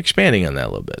like expanding on that a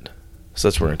little bit. So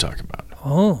that's what we're going to talk about.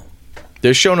 Oh.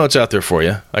 There's show notes out there for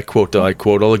you. I quote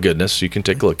all the goodness, so you can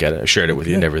take a look at it. I shared it with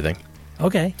you and everything.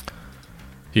 Okay.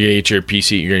 You going to get your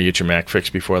PC, you're going to get your Mac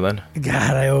fixed before then?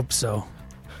 God, I hope so.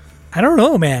 I don't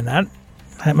know, man.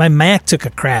 My Mac took a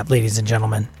crap, ladies and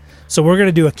gentlemen. So we're going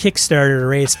to do a Kickstarter to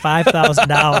raise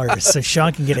 $5,000 so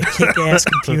Sean can get a kick-ass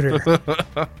computer.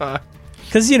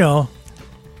 Because, you know,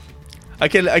 I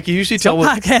can usually some tell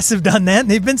podcasts have done that, and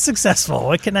they've been successful.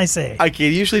 What can I say? I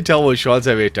can usually tell when Sean's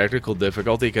having a technical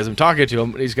difficulty because I'm talking to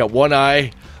him and he's got one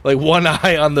eye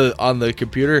on the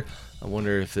computer. I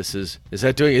wonder if is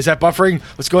that buffering?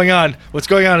 What's going on?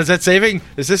 Is that saving?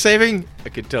 Is this saving? I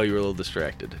could tell you were a little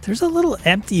distracted. There's a little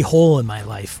empty hole in my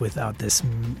life without this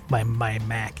my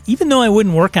Mac. Even though I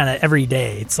wouldn't work on it every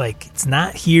day, it's like it's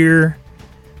not here.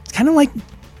 It's kind of like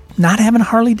not having a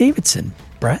Harley Davidson,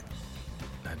 Brett.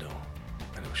 I know,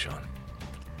 Sean.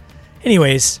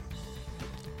 Anyways,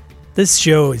 this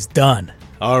show is done.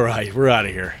 All right, we're out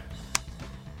of here.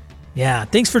 Yeah,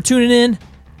 thanks for tuning in.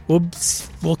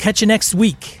 We'll catch you next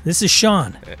week. This is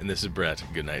Sean. And this is Brett.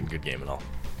 Good night and good game and all.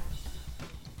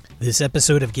 This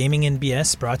episode of Gaming and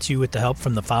BS brought to you with the help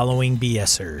from the following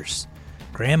BSers.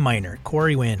 Graham Miner,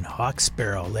 Corey Wynn, Hawk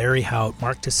Sparrow, Larry Hout,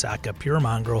 Mark Tasaka, Pure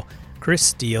Mongrel, Chris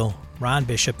Steele, Ron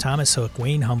Bishop, Thomas Hook,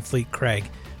 Wayne Humphrey, Craig,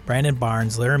 Brandon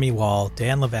Barnes, Laramie Wall,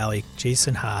 Dan LaValle,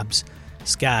 Jason Hobbs,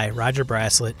 Sky, Roger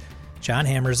Braslett, John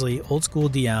Hammersley, Old School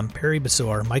DM, Perry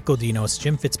Besor, Michael Dinos,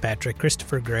 Jim Fitzpatrick,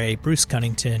 Christopher Gray, Bruce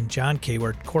Cunnington, John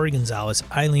Kayward, Corey Gonzalez,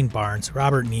 Eileen Barnes,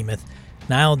 Robert Nemeth,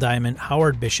 Niall Diamond,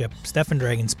 Howard Bishop, Stephen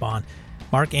Dragonspawn,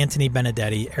 Mark Anthony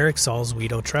Benedetti, Eric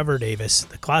Salzweedle, Trevor Davis,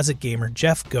 The Closet Gamer,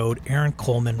 Jeff Goad, Aaron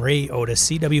Coleman, Ray Otis,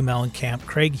 C.W. Mellencamp,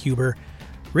 Craig Huber,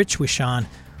 Rich Wishon,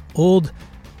 Old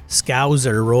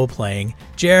Scouser Role-Playing,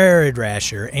 Jared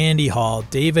Rasher, Andy Hall,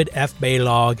 David F.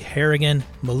 Baylog, Harrigan,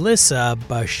 Melissa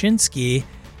Bashinsky,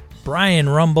 Brian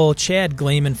Rumble, Chad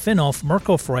Gleeman, Finolf,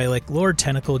 Mirko Froelich, Lord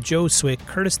Tentacle, Joe Swick,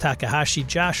 Curtis Takahashi,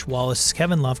 Josh Wallace,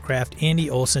 Kevin Lovecraft, Andy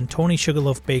Olson, Tony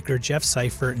Sugarloaf Baker, Jeff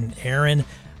Seifert, and Aaron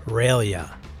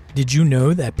Ralia. Did you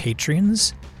know that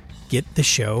patrons get the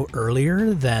show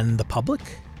earlier than the public?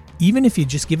 Even if you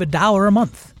just give $1 a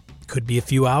month. Could be a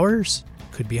few hours,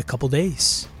 could be a couple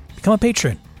days. Become a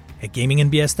patron at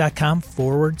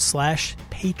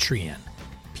gamingandbs.com/Patreon.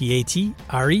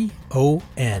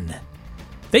 Patreon.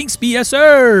 Thanks,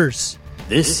 BSers!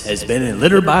 This has been a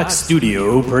Litterbox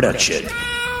Studio production.